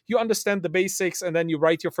 but you understand the basics, and then you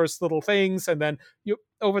write your first little things, and then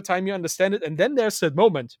over time you understand it, and then there's that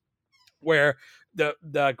moment where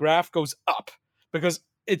the graph goes up because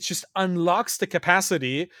it just unlocks the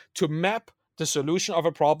capacity to map the solution of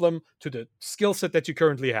a problem to the skill set that you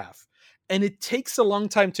currently have. And it takes a long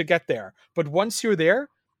time to get there. But once you're there,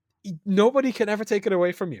 nobody can ever take it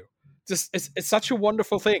away from you. It's such a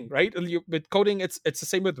wonderful thing, right? With coding, it's the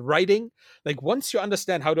same with writing. Like once you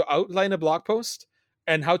understand how to outline a blog post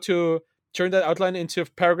and how to turn that outline into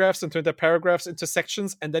paragraphs and turn the paragraphs into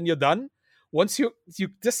sections, and then you're done. Once you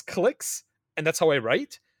this clicks, and that's how I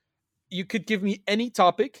write, you could give me any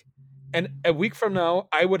topic, and a week from now,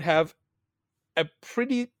 I would have a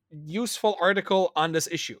pretty useful article on this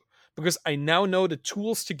issue because I now know the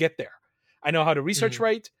tools to get there. I know how to research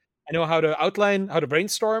write. I know how to outline, how to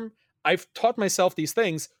brainstorm. I've taught myself these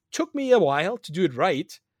things. Took me a while to do it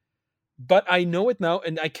right, but I know it now,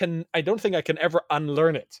 and I don't think I can ever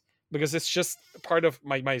unlearn it because it's just part of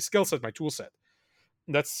my skill set, my tool set.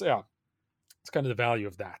 It's kind of the value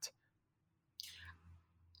of that.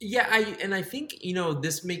 Yeah, I think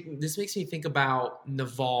this makes me think about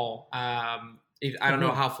Naval. I don't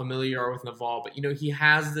know how familiar you are with Naval, but he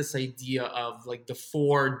has this idea of like the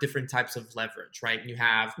 4 different types of leverage, right? You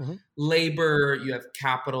have labor, you have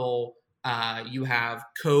capital, you have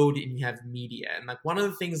code, and you have media. And like one of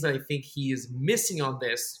the things that I think he is missing on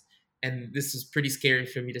this, and this is pretty scary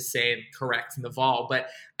for me to say and correct Naval, but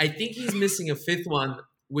I think he's missing a 5th one,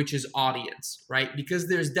 which is audience, right? Because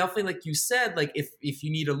there's definitely, like you said, like if you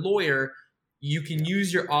need a lawyer, you can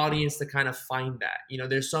use your audience to kind of find that.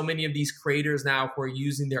 There's so many of these creators now who are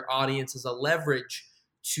using their audience as a leverage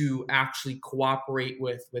to actually cooperate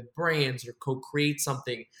with brands or co-create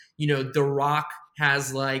something. The Rock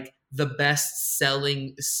has like the best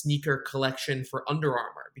selling sneaker collection for Under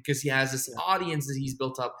Armour because he has this audience that he's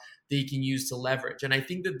built up. they can use to leverage. And I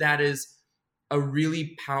think that that is a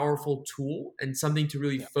really powerful tool and something to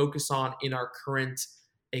really focus on in our current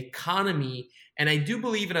economy. And I do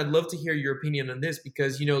believe, and I'd love to hear your opinion on this,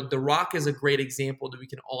 because, you know, The Rock is a great example that we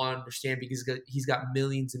can all understand because he's got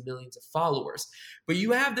millions and millions of followers. But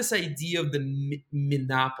you have this idea of the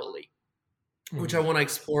monopoly, which I want to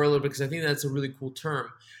explore a little bit because I think that's a really cool term.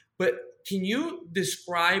 But can you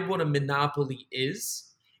describe what a monopoly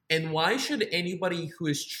is? And why should anybody who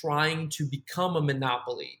is trying to become a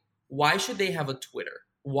monopoly, why should they have a Twitter?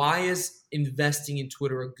 Why is investing in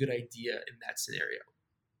Twitter a good idea in that scenario?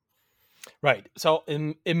 Right. So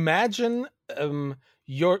imagine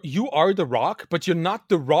you are The Rock, but you're not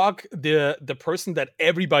The Rock, the person that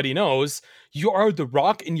everybody knows. You are The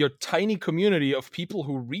Rock in your tiny community of people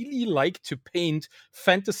who really like to paint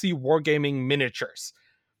fantasy wargaming miniatures.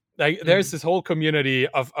 Like there's this whole community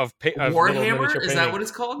of Warhammer, is that what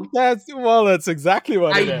it's called? That's exactly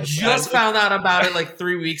what it is. I just found out about it like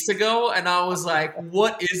 3 weeks ago, and I was like,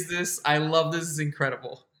 "What is this? I love this. It's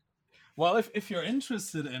incredible." Well, if you're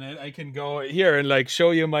interested in it, I can go here and like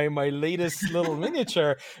show you my latest little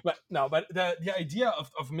miniature. But the idea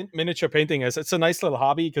of miniature painting is it's a nice little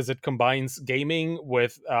hobby because it combines gaming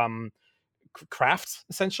with craft,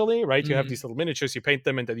 essentially, right? You have these little miniatures, you paint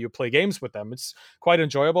them, and then you play games with them. It's quite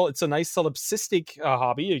enjoyable. It's a nice solipsistic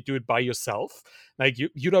hobby. You do it by yourself. Like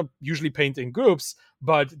you don't usually paint in groups,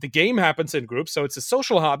 but the game happens in groups, so it's a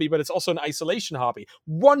social hobby, but it's also an isolation hobby.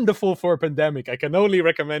 Wonderful for a pandemic. I can only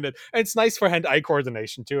recommend it. And it's nice for hand-eye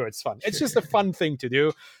coordination too. It's fun. It's just a fun thing to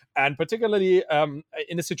do. And particularly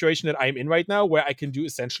in the situation that I'm in right now, where I can do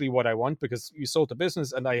essentially what I want because you sold the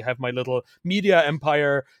business and I have my little media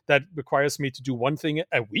empire that requires me to do one thing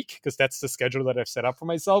a week because that's the schedule that I've set up for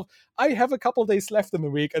myself. I have a couple days left in the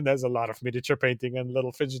week and there's a lot of miniature painting and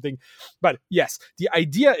little fidgeting. But yes, the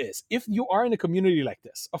idea is if you are in a community like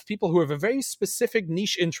this of people who have a very specific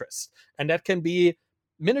niche interest, and that can be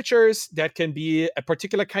miniatures, that can be a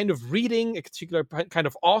particular kind of reading, a particular kind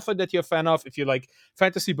of author that you're a fan of. If you like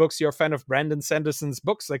fantasy books, you're a fan of Brandon Sanderson's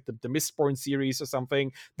books, like the Mistborn series or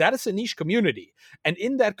something. That is a niche community. And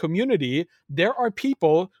in that community, there are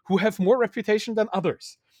people who have more reputation than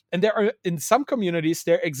others. And there are, in some communities,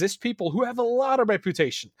 there exist people who have a lot of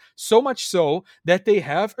reputation. So much so that they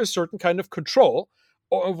have a certain kind of control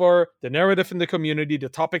over the narrative in the community, the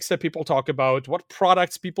topics that people talk about, what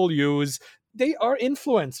products people use. They are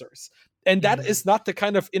influencers. And that is not the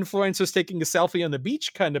kind of influencers taking a selfie on the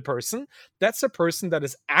beach kind of person. That's a person that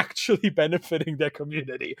is actually benefiting their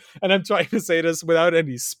community. And I'm trying to say this without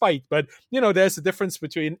any spite, but you know, there's a difference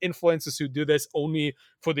between influencers who do this only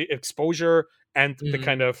for the exposure and the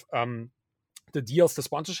kind of the deals, the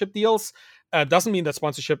sponsorship deals. Doesn't mean that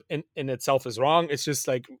sponsorship in itself is wrong. It's just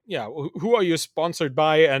like, yeah, who are you sponsored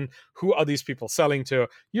by and who are these people selling to?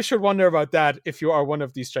 You should wonder about that if you are one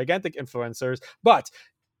of these gigantic influencers. But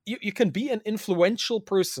you can be an influential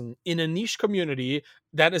person in a niche community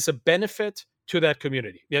that is a benefit to that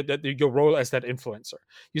community, your role as that influencer.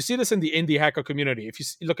 You see this in the indie hacker community. If you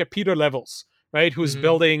look at Peter Levels, right, who's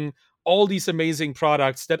building all these amazing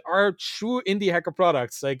products that are true indie hacker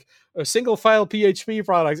products, like a single file PHP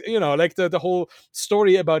products, you know, like the whole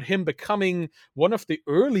story about him becoming one of the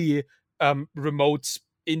early remote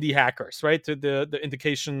indie hackers, right? The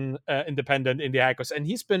indication independent indie hackers. And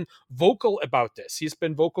he's been vocal about this. He's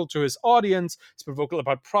been vocal to his audience. He's been vocal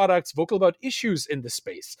about products, vocal about issues in the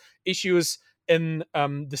space, issues in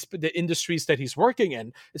the industries that he's working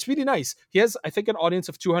in. It's really nice. He has, I think, an audience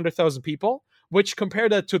of 200,000 people, which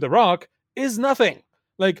compared that to The Rock is nothing.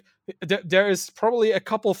 Like there is probably a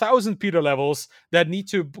couple thousand Peter Levels that need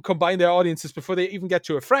to combine their audiences before they even get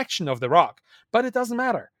to a fraction of The Rock. But it doesn't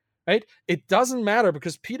matter, right? It doesn't matter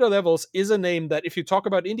because Peter Levels is a name that if you talk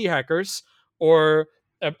about indie hackers or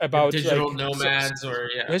about digital nomads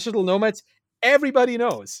digital nomads, everybody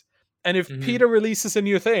knows. And if Peter releases a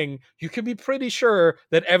new thing, you can be pretty sure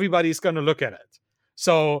that everybody's going to look at it.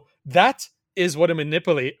 So that is what a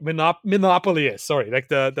monopoly is. Sorry, like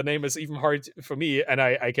the name is even hard for me, and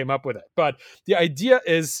I came up with it. But the idea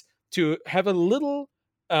is to have a little,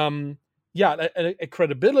 a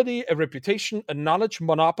credibility, a reputation, a knowledge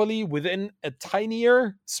monopoly within a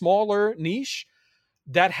tinier, smaller niche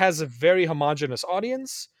that has a very homogenous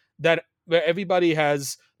audience, that where everybody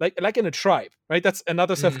has, like in a tribe, right? That's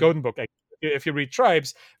another Seth Godin book. If you read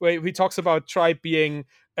Tribes, where he talks about tribe being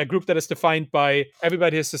a group that is defined by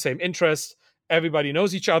everybody has the same interest, everybody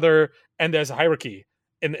knows each other, and there's a hierarchy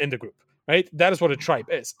in the group, right? That is what a tribe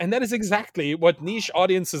is. And that is exactly what niche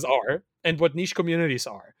audiences are and what niche communities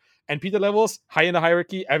are. And Peter Levels, high in the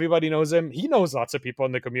hierarchy, everybody knows him. He knows lots of people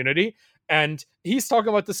in the community, and he's talking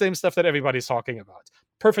about the same stuff that everybody's talking about.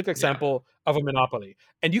 perfect example of a monopoly.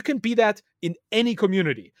 And you can be that in any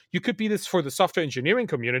community. You could be this for the software engineering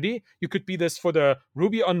community. You could be this for the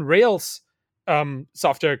Ruby on Rails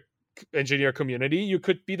software engineer community. You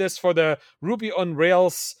could be this for the Ruby on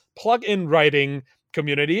Rails plugin writing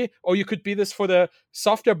community, or you could be this for the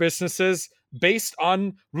software businesses based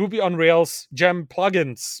on Ruby on Rails gem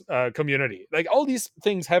plugins community. Like, all these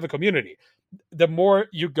things have a community. The more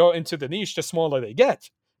you go into the niche, the smaller they get,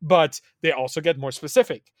 but they also get more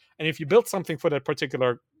specific. And if you build something for that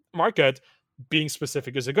particular market, being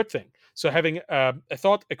specific is a good thing. So having a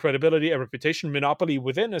thought, a credibility, a reputation, monopoly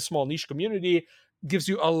within a small niche community gives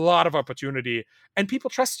you a lot of opportunity, and people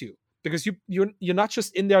trust you because you're not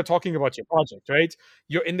just in there talking about your project, right?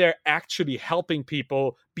 You're in there actually helping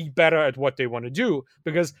people be better at what they want to do,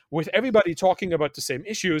 because with everybody talking about the same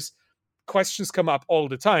issues, questions come up all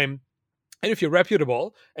the time. And if you're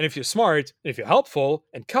reputable, and if you're smart, and if you're helpful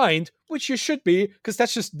and kind, which you should be, because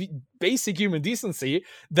that's just basic human decency,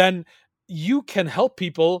 then you can help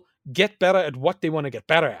people get better at what they want to get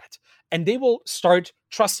better at. And they will start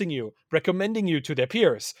trusting you, recommending you to their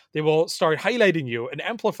peers. They will start highlighting you and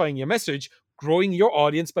amplifying your message, growing your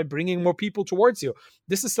audience by bringing more people towards you.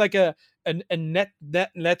 This is like a net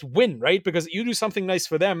win, right? Because you do something nice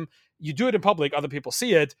for them, you do it in public, other people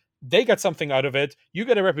see it, they get something out of it, you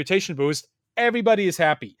get a reputation boost, everybody is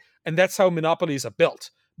happy. And that's how monopolies are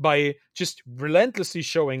built, by just relentlessly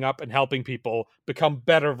showing up and helping people become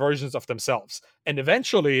better versions of themselves. And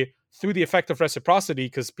eventually, through the effect of reciprocity,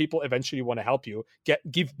 because people eventually want to help you,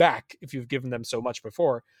 give back if you've given them so much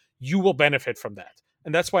before, you will benefit from that.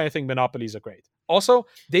 And that's why I think monopolies are great. Also,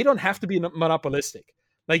 they don't have to be monopolistic.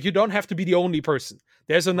 Like, you don't have to be the only person.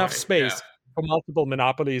 There's enough space for multiple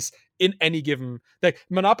monopolies in any given. Like,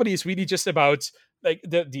 monopoly is really just about like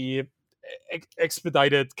the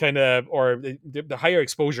expedited kind of, or the higher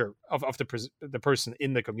exposure of the person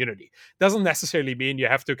in the community. Doesn't necessarily mean you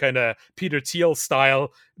have to kind of Peter Thiel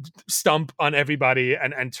style stump on everybody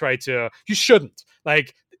and try to. You shouldn't.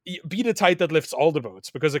 Like, be the tide that lifts all the boats,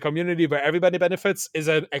 because a community where everybody benefits is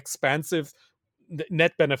an expansive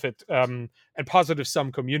net benefit and positive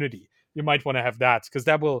sum community. You might want to have that, because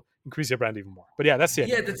that will increase your brand even more. But yeah, that's it.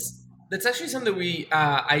 Yeah, that's actually something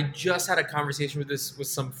I just had a conversation with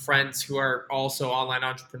some friends who are also online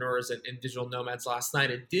entrepreneurs and digital nomads last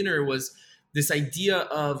night at dinner. Was this idea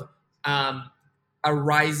of a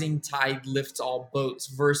rising tide lifts all boats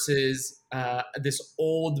versus this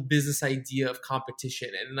old business idea of competition.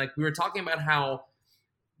 And like, we were talking about how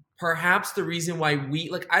perhaps the reason why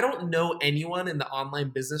I don't know anyone in the online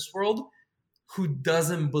business world who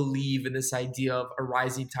doesn't believe in this idea of a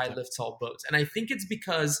rising tide lifts all boats. And I think it's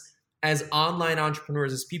because as online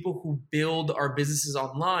entrepreneurs, as people who build our businesses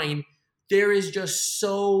online, there is just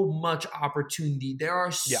so much opportunity. There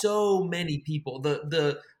are so many people.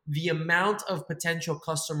 The amount of potential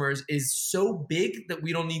customers is so big that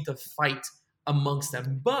we don't need to fight amongst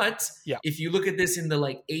them. But if you look at this in the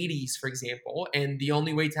like 80s, for example, and the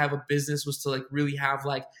only way to have a business was to like really have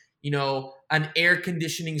like, you know, an air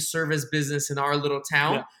conditioning service business in our little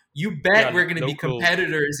town, you bet we're going to be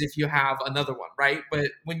competitors if you have another one, right? But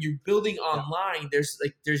when you're building online, there's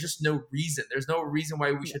just no reason. There's no reason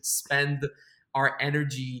why we should spend our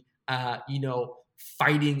energy,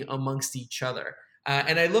 fighting amongst each other.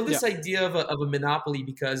 And I love this idea of a monopoly,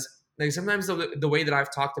 because like sometimes the way that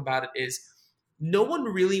I've talked about it is no one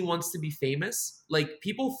really wants to be famous. Like,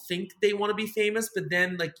 people think they want to be famous, but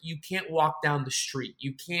then like you can't walk down the street.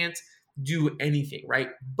 You can't do anything, right?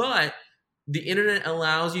 But the internet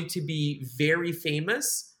allows you to be very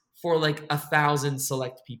famous for like 1,000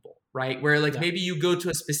 select people, right? Where like maybe you go to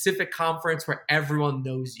a specific conference where everyone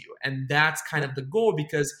knows you. And that's kind of the goal,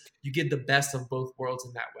 because you get the best of both worlds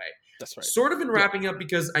in that way. That's right. Sort of in wrapping up,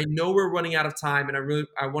 because I know we're running out of time and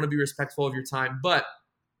I want to be respectful of your time, but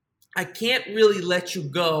I can't really let you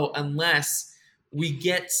go unless we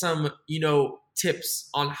get some, tips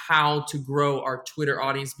on how to grow our Twitter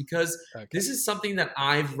audience, because this is something that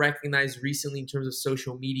I've recognized recently in terms of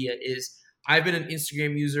social media. Is I've been an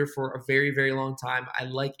Instagram user for a very, very long time. I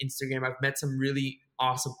like Instagram. I've met some really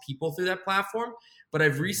awesome people through that platform, but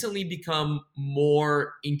I've recently become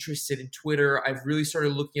more interested in Twitter. I've really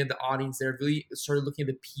started looking at the audience there. I've really started looking at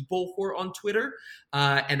the people who are on Twitter.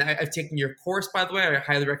 And I've taken your course, by the way. I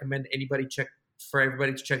highly recommend everybody to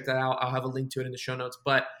check that out. I'll have a link to it in the show notes.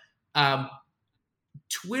 But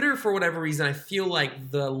Twitter, for whatever reason, I feel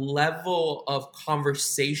like the level of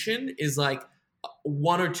conversation is like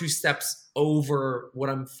one or two steps over what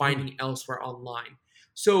I'm finding elsewhere online.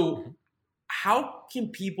 So how can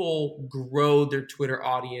people grow their Twitter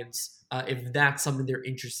audience if that's something they're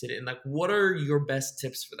interested in? Like, what are your best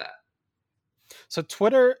tips for that? So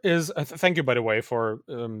Twitter is. Thank you, by the way, for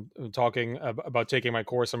talking about taking my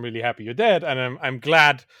course. I'm really happy you did, and I'm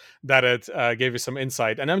glad that it gave you some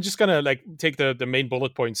insight. And I'm just gonna like take the main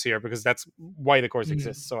bullet points here because that's why the course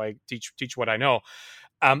exists. So I teach what I know.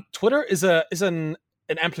 Twitter is an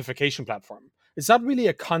amplification platform. It's not really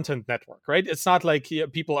a content network, right? It's not like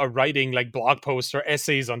people are writing like blog posts or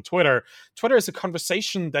essays on Twitter. Twitter is a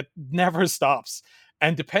conversation that never stops.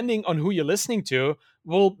 And depending on who you're listening to,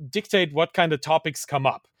 will dictate what kind of topics come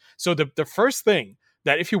up. So the first thing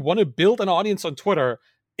that if you want to build an audience on Twitter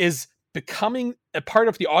is becoming a part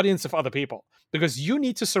of the audience of other people, because you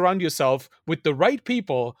need to surround yourself with the right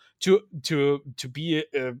people to be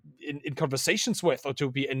in conversations with, or to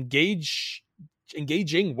be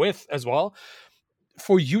engaging with as well,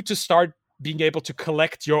 for you to start being able to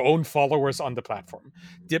collect your own followers on the platform.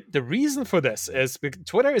 The reason for this is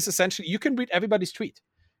Twitter is essentially, you can read everybody's tweet,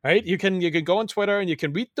 right? You can go on Twitter and you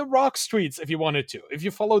can read The Rock's tweets if you wanted to. If you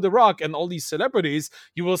follow The Rock and all these celebrities,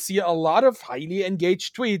 you will see a lot of highly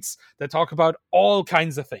engaged tweets that talk about all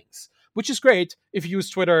kinds of things, which is great if you use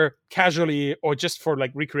Twitter casually or just for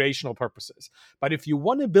like recreational purposes. But if you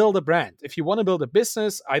want to build a brand, if you want to build a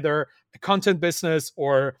business, either a content business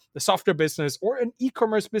or the software business or an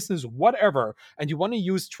e-commerce business, whatever, and you want to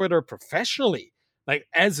use Twitter professionally, like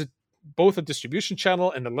as both a distribution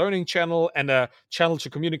channel and a learning channel and a channel to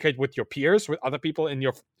communicate with your peers, with other people in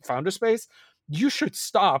your founder space, you should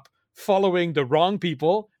stop following the wrong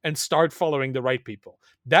people and start following the right people.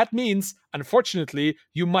 That means, unfortunately,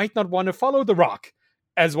 you might not want to follow The Rock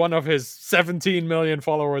as one of his 17 million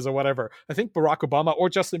followers or whatever. I think Barack Obama or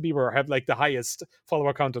Justin Bieber have like the highest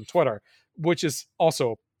follower count on Twitter, which is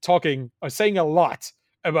also talking or saying a lot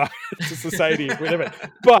about the society we live in.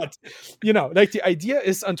 But like the idea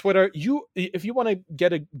is on Twitter, if you want to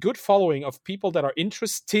get a good following of people that are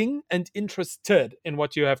interesting and interested in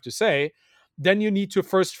what you have to say, then you need to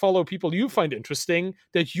first follow people you find interesting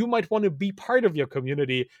that you might want to be part of your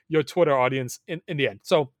community, your Twitter audience in the end.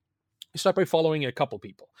 So you start by following a couple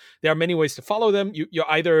people. There are many ways to follow them. You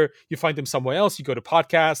either you find them somewhere else, you go to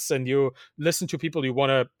podcasts and you listen to people you want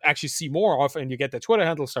to actually see more of, and you get their Twitter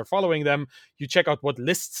handle, start following them. You check out what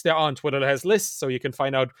lists there are on Twitter. Has lists, so you can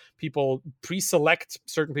find out people, pre-select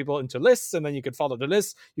certain people into lists, and then you can follow the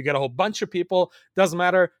list. You get a whole bunch of people, doesn't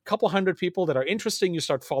matter, a couple hundred people that are interesting, you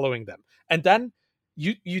start following them. And then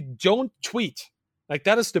you don't tweet. Like,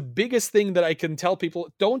 that is the biggest thing that I can tell people.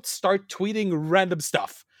 Don't start tweeting random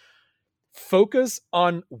stuff. Focus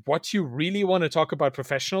on what you really want to talk about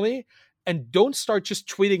professionally, and don't start just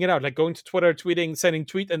tweeting it out, like going to Twitter, tweeting, sending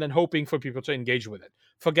tweet, and then hoping for people to engage with it.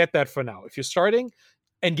 Forget that for now. If you're starting,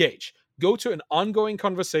 engage. Go to an ongoing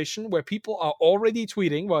conversation where people are already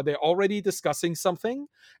tweeting, where they're already discussing something,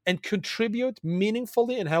 and contribute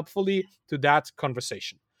meaningfully and helpfully to that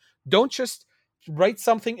conversation. Don't just write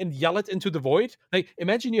something and yell it into the void. Like,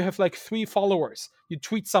 imagine you have like 3 followers. You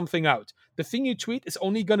tweet something out. The thing you tweet is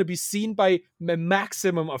only going to be seen by a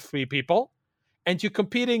maximum of 3 people, and you're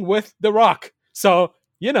competing with The Rock. So,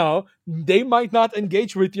 they might not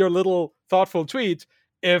engage with your little thoughtful tweet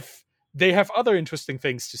if they have other interesting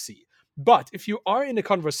things to see. But if you are in a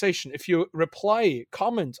conversation, if you reply,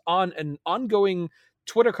 comment on an ongoing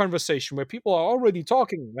Twitter conversation where people are already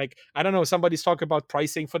talking, like, I don't know, somebody's talking about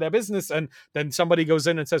pricing for their business, and then somebody goes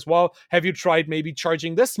in and says, well, have you tried maybe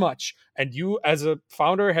charging this much? And you as a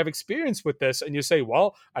founder have experience with this, and you say,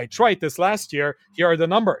 well, I tried this last year, here are the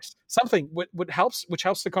numbers. Something which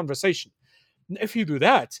helps the conversation. If you do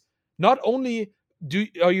that, not only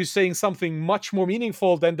are you saying something much more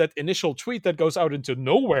meaningful than that initial tweet that goes out into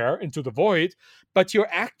nowhere, into the void, but you're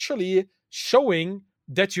actually showing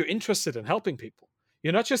that you're interested in helping people.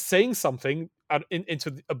 You're not just saying something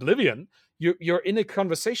into oblivion. You're in a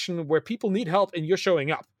conversation where people need help, and you're showing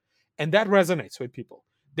up. And that resonates with people.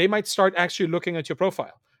 They might start actually looking at your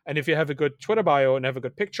profile. And if you have a good Twitter bio and have a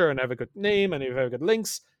good picture and have a good name and you have good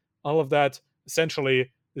links, all of that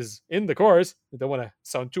essentially is in the course. I don't want to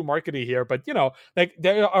sound too markety here, but like,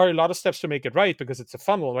 there are a lot of steps to make it right, because it's a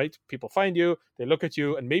funnel, right? People find you, they look at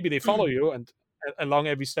you, and maybe they follow you, and along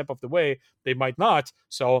every step of the way they might not.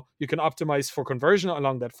 So you can optimize for conversion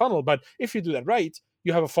along that funnel. But if you do that right,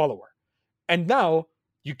 you have a follower. And now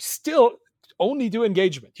you still only do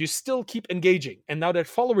engagement. You still keep engaging. And now that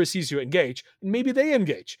follower sees you engage, and maybe they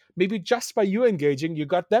engage. Maybe just by you engaging, you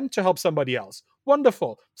got them to help somebody else.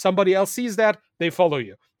 Wonderful. Somebody else sees that, they follow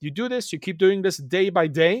you. You do this, you keep doing this day by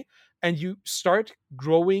day, and you start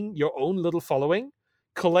growing your own little following,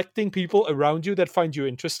 collecting people around you that find you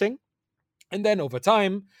interesting. And then over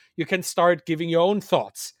time, you can start giving your own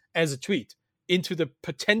thoughts as a tweet into the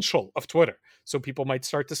potential of Twitter. So people might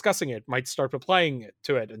start discussing it, might start replying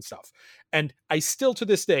to it and stuff. And I still, to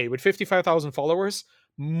this day, with 55,000 followers,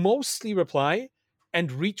 mostly reply and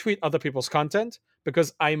retweet other people's content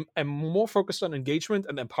because I'm more focused on engagement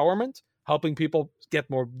and empowerment, helping people get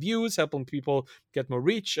more views, helping people get more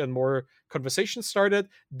reach and more conversations started,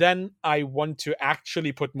 then I want to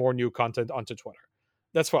actually put more new content onto Twitter.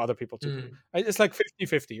 That's for other people to do. It's like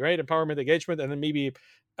 50-50, right? Empowerment, engagement, and then maybe,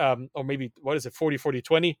 or maybe, what is it,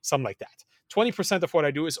 40-40-20, something like that. 20% of what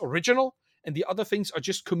I do is original, and the other things are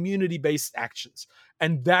just community-based actions.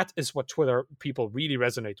 And that is what Twitter people really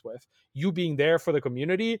resonate with. You being there for the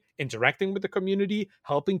community, interacting with the community,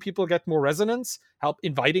 helping people get more resonance, help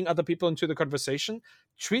inviting other people into the conversation.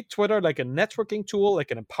 Treat Twitter like a networking tool,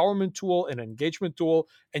 like an empowerment tool, an engagement tool,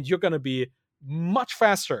 and you're going to be much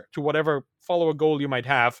faster to whatever follower goal you might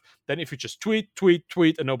have than if you just tweet,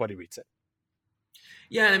 and nobody reads it.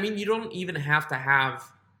 Yeah, I mean, you don't even have to have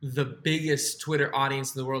the biggest Twitter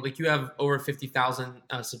audience in the world. Like, you have over 50,000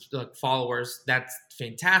 followers. That's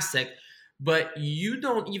fantastic. But you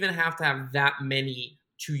don't even have to have that many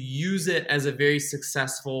to use it as a very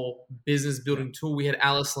successful business building tool. We had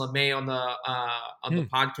Alice LeMay on the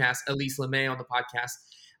podcast, Elise LeMay on the podcast.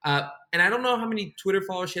 And I don't know how many Twitter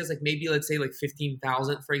followers she has, like maybe let's say like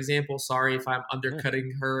 15,000, for example. Sorry if I'm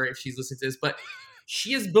undercutting her if she's listening to this, but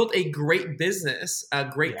she has built a great business, a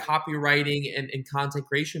great copywriting and content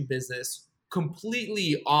creation business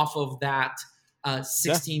completely off of that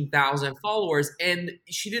 16,000 followers. And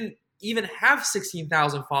she didn't even have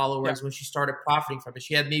 16,000 followers when she started profiting from it.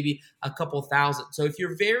 She had maybe a couple thousand. So if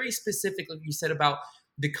you're very specific, like you said, about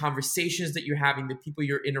the conversations that you're having, the people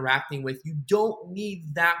you're interacting with, you don't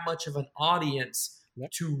need that much of an audience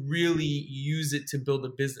to really use it to build a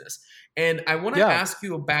business. And I want to ask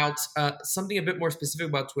you about something a bit more specific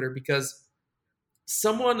about Twitter, because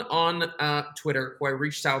someone on Twitter who I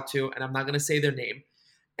reached out to, and I'm not going to say their name,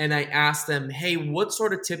 and I asked them, hey, what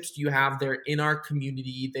sort of tips do you have? They're in our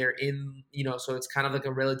community. They're in, so it's kind of like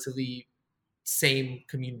a relatively same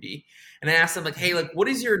community. And I asked them, like, hey, like, what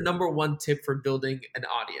is your number one tip for building an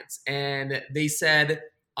audience? And they said,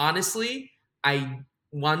 honestly,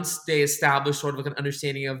 once they established sort of like an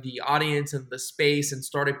understanding of the audience and the space and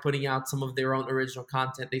started putting out some of their own original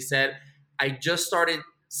content, they said, I just started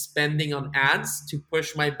spending on ads to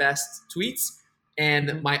push my best tweets,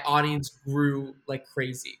 and my audience grew like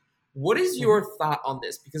crazy. What is your thought on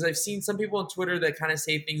this? Because I've seen some people on Twitter that kind of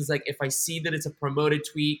say things like, if I see that it's a promoted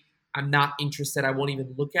tweet, I'm not interested, I won't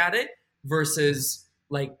even look at it, versus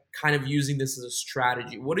like kind of using this as a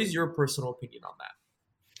strategy. What is your personal opinion on that?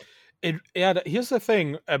 Here's the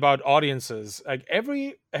thing about audiences. Like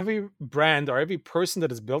every brand or every person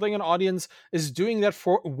that is building an audience is doing that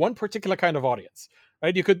for one particular kind of audience,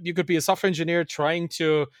 right? You could be a software engineer trying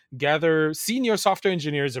to gather senior software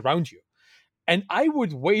engineers around you. And I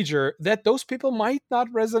would wager that those people might not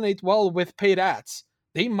resonate well with paid ads.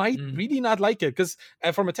 They might really not like it because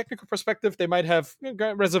from a technical perspective, they might have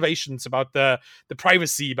reservations about the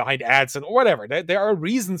privacy behind ads and whatever. There are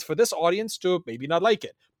reasons for this audience to maybe not like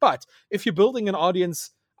it. But if you're building an audience,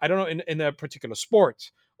 I don't know, in a particular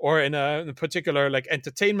sport or in a particular like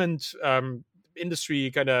entertainment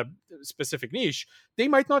industry kind of specific niche, they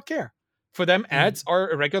might not care. For them, ads are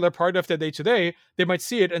a regular part of their day-to-day. They might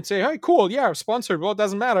see it and say, hey, cool, yeah, sponsored. Well, it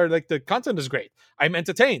doesn't matter. Like, the content is great. I'm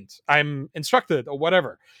entertained. I'm instructed or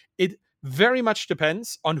whatever. It very much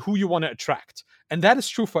depends on who you want to attract. And that is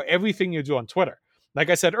true for everything you do on Twitter. Like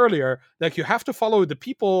I said earlier, like you have to follow the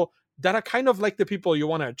people that are kind of like the people you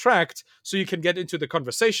want to attract so you can get into the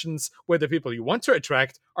conversations where the people you want to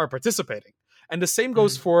attract are participating. And the same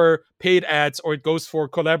goes for paid ads, or it goes for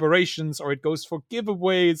collaborations, or it goes for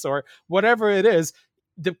giveaways, or whatever it is.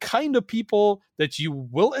 The kind of people that you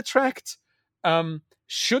will attract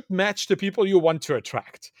should match the people you want to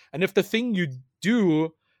attract. And if the thing you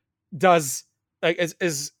do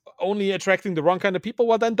is only attracting the wrong kind of people,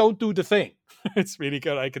 well, then don't do the thing. It's really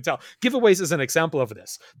good, I can tell. Giveaways is an example of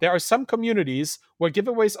this. There are some communities where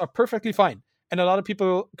giveaways are perfectly fine, and a lot of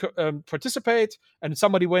people participate, and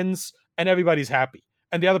somebody wins, and everybody's happy,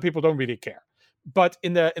 and the other people don't really care. But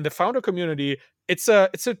in the founder community, it's a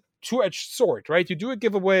two-edged sword, right? You do a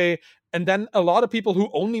giveaway, and then a lot of people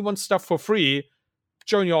who only want stuff for free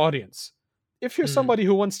join your audience. If you're somebody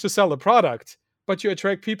who wants to sell a product, but you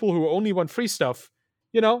attract people who only want free stuff,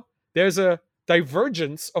 there's a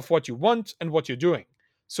divergence of what you want and what you're doing.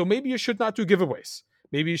 So maybe you should not do giveaways.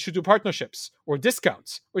 Maybe you should do partnerships or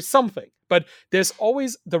discounts or something. But there's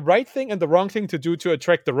always the right thing and the wrong thing to do to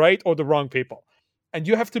attract the right or the wrong people. And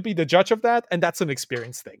you have to be the judge of that, and that's an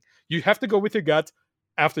experience thing. You have to go with your gut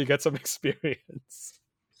after you get some experience.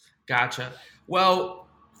 Gotcha. Well,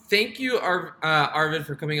 thank you, Arvid,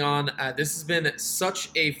 for coming on. This has been such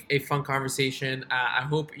a fun conversation. I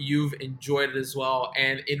hope you've enjoyed it as well.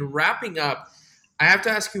 And in wrapping up, I have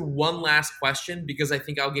to ask you one last question because I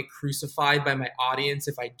think I'll get crucified by my audience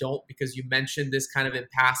if I don't, because you mentioned this kind of in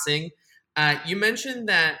passing. You mentioned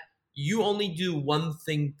that you only do one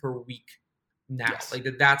thing per week now, Yes. like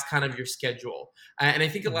that's kind of your schedule. And I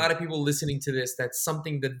think a lot of people listening to this, that's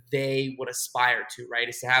something that they would aspire to, right?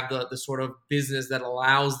 Is to have the sort of business that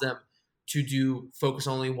allows them to do focus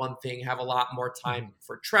only one thing, have a lot more time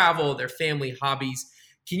for travel, their family, hobbies.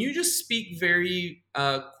 Can you just speak very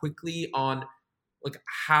quickly on like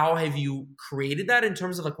how have you created that in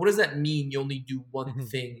terms of like what does that mean? You only do one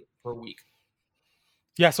thing per week.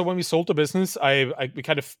 Yeah, so when we sold the business, we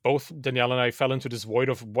kind of both Danielle and I fell into this void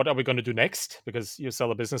of what are we going to do next? Because you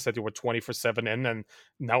sell a business that you were 24/7 in, and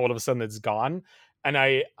now all of a sudden it's gone. And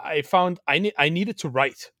I found I needed to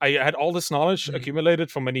write. I had all this knowledge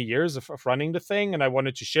accumulated from many years of running the thing, and I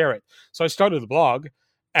wanted to share it. So I started a blog,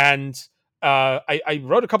 and I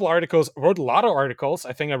wrote a couple articles. Wrote a lot of articles.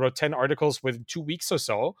 I think I wrote 10 articles within 2 weeks or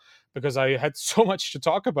so because I had so much to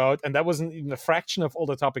talk about, and that wasn't even a fraction of all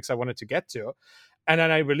the topics I wanted to get to. And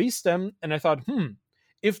then I released them, and I thought,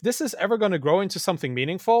 if this is ever going to grow into something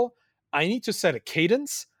meaningful, I need to set a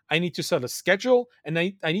cadence, I need to set a schedule, and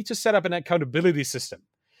I need to set up an accountability system.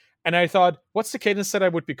 And I thought, what's the cadence that I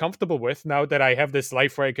would be comfortable with now that I have this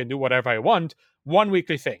life where I can do whatever I want? One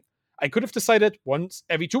weekly thing. I could have decided once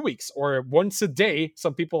every 2 weeks or once a day.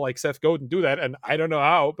 Some people like Seth Godin do that, and I don't know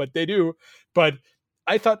how, but they do. But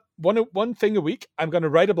I thought one thing a week, I'm going to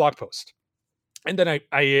write a blog post. And then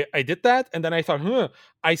I did that, and then I thought,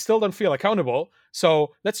 I still don't feel accountable.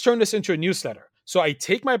 So let's turn this into a newsletter. So I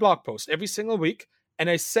take my blog post every single week and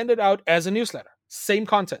I send it out as a newsletter, same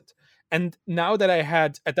content. And now that I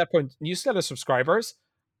had at that point newsletter subscribers,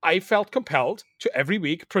 I felt compelled to every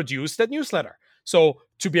week produce that newsletter. So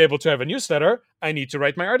to be able to have a newsletter, I need to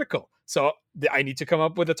write my article. So I need to come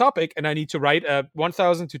up with a topic, and I need to write a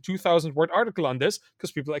 1,000 to 2,000 word article on this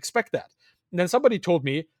because people expect that. And then somebody told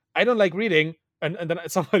me, I don't like reading. And then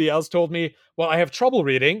somebody else told me, well, I have trouble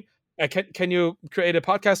reading. Can you create a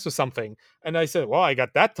podcast or something? And I said, well, I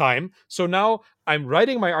got that time. So now I'm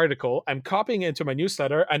writing my article, I'm copying it into my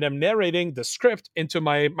newsletter, and I'm narrating the script into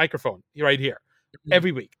my microphone right here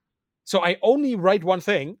every week. So I only write one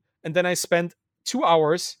thing, and then I spend 2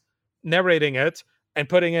 hours narrating it and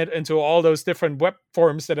putting it into all those different web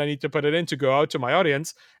forms that I need to put it in to go out to my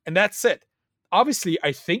audience. And that's it. Obviously,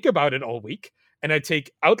 I think about it all week, and I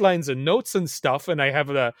take outlines and notes and stuff, and I have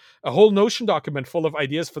a whole Notion document full of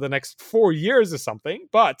ideas for the next 4 years or something.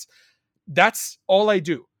 But that's all I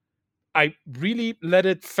do. I really let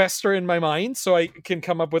it fester in my mind so I can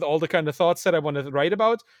come up with all the kind of thoughts that I want to write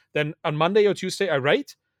about. Then on Monday or Tuesday, I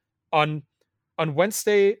write. On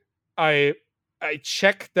Wednesday, I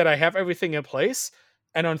check that I have everything in place.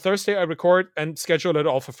 And on Thursday, I record and schedule it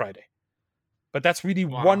all for Friday. But that's really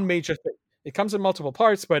one major thing. It comes in multiple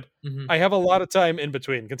parts, but I have a lot of time in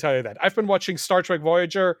between, can tell you that. I've been watching Star Trek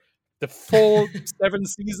Voyager, the full 7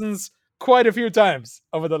 seasons, quite a few times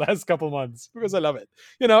over the last couple months because I love it.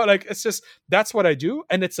 Like it's just, that's what I do.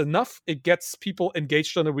 And it's enough. It gets people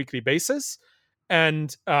engaged on a weekly basis.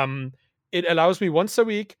 And it allows me once a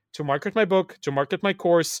week to market my book, to market my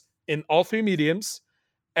course in all 3 mediums.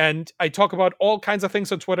 And I talk about all kinds of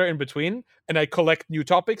things on Twitter in between. And I collect new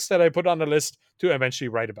topics that I put on a list to eventually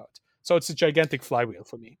write about. So it's a gigantic flywheel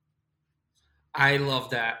for me. I love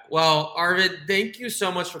that. Well, Arvid, thank you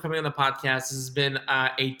so much for coming on the podcast. This has been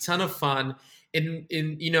a ton of fun.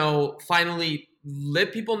 Finally,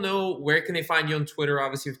 let people know where can they find you on Twitter.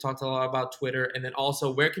 Obviously, we've talked a lot about Twitter. And then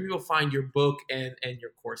also, where can people find your book and your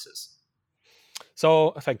courses?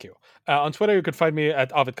 So thank you. On Twitter, you could find me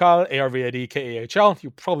at Arvid Kahl, ARVIDKAHL.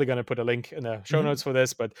 You're probably going to put a link in the show notes for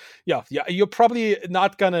this. But yeah, you're probably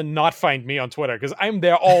not going to not find me on Twitter because I'm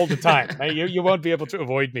there all the time. Right? You won't be able to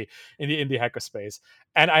avoid me in the indie hacker space.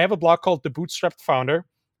 And I have a blog called The Bootstrapped Founder,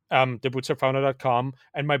 thebootstrappedfounder.com,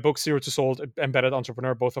 and my book, Zero to Sold, Embedded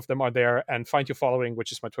Entrepreneur. Both of them are there. And Find Your Following,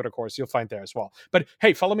 which is my Twitter course, you'll find there as well. But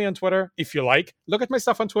hey, follow me on Twitter if you like. Look at my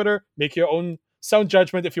stuff on Twitter. Make your own sound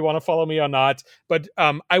judgment if you want to follow me or not. But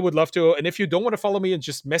I would love to. And if you don't want to follow me and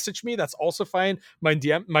just message me, that's also fine. My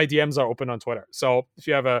DMs are open on Twitter. So if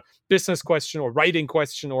you have a business question or writing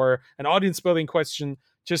question or an audience building question,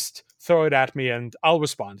 just throw it at me and I'll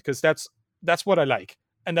respond because that's what I like.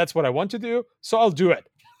 And that's what I want to do. So I'll do it.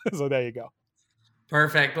 So there you go.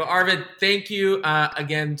 Perfect. Well, Arvid, thank you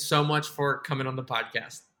again so much for coming on the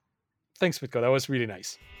podcast. Thanks, Mitko. That was really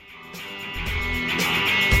nice.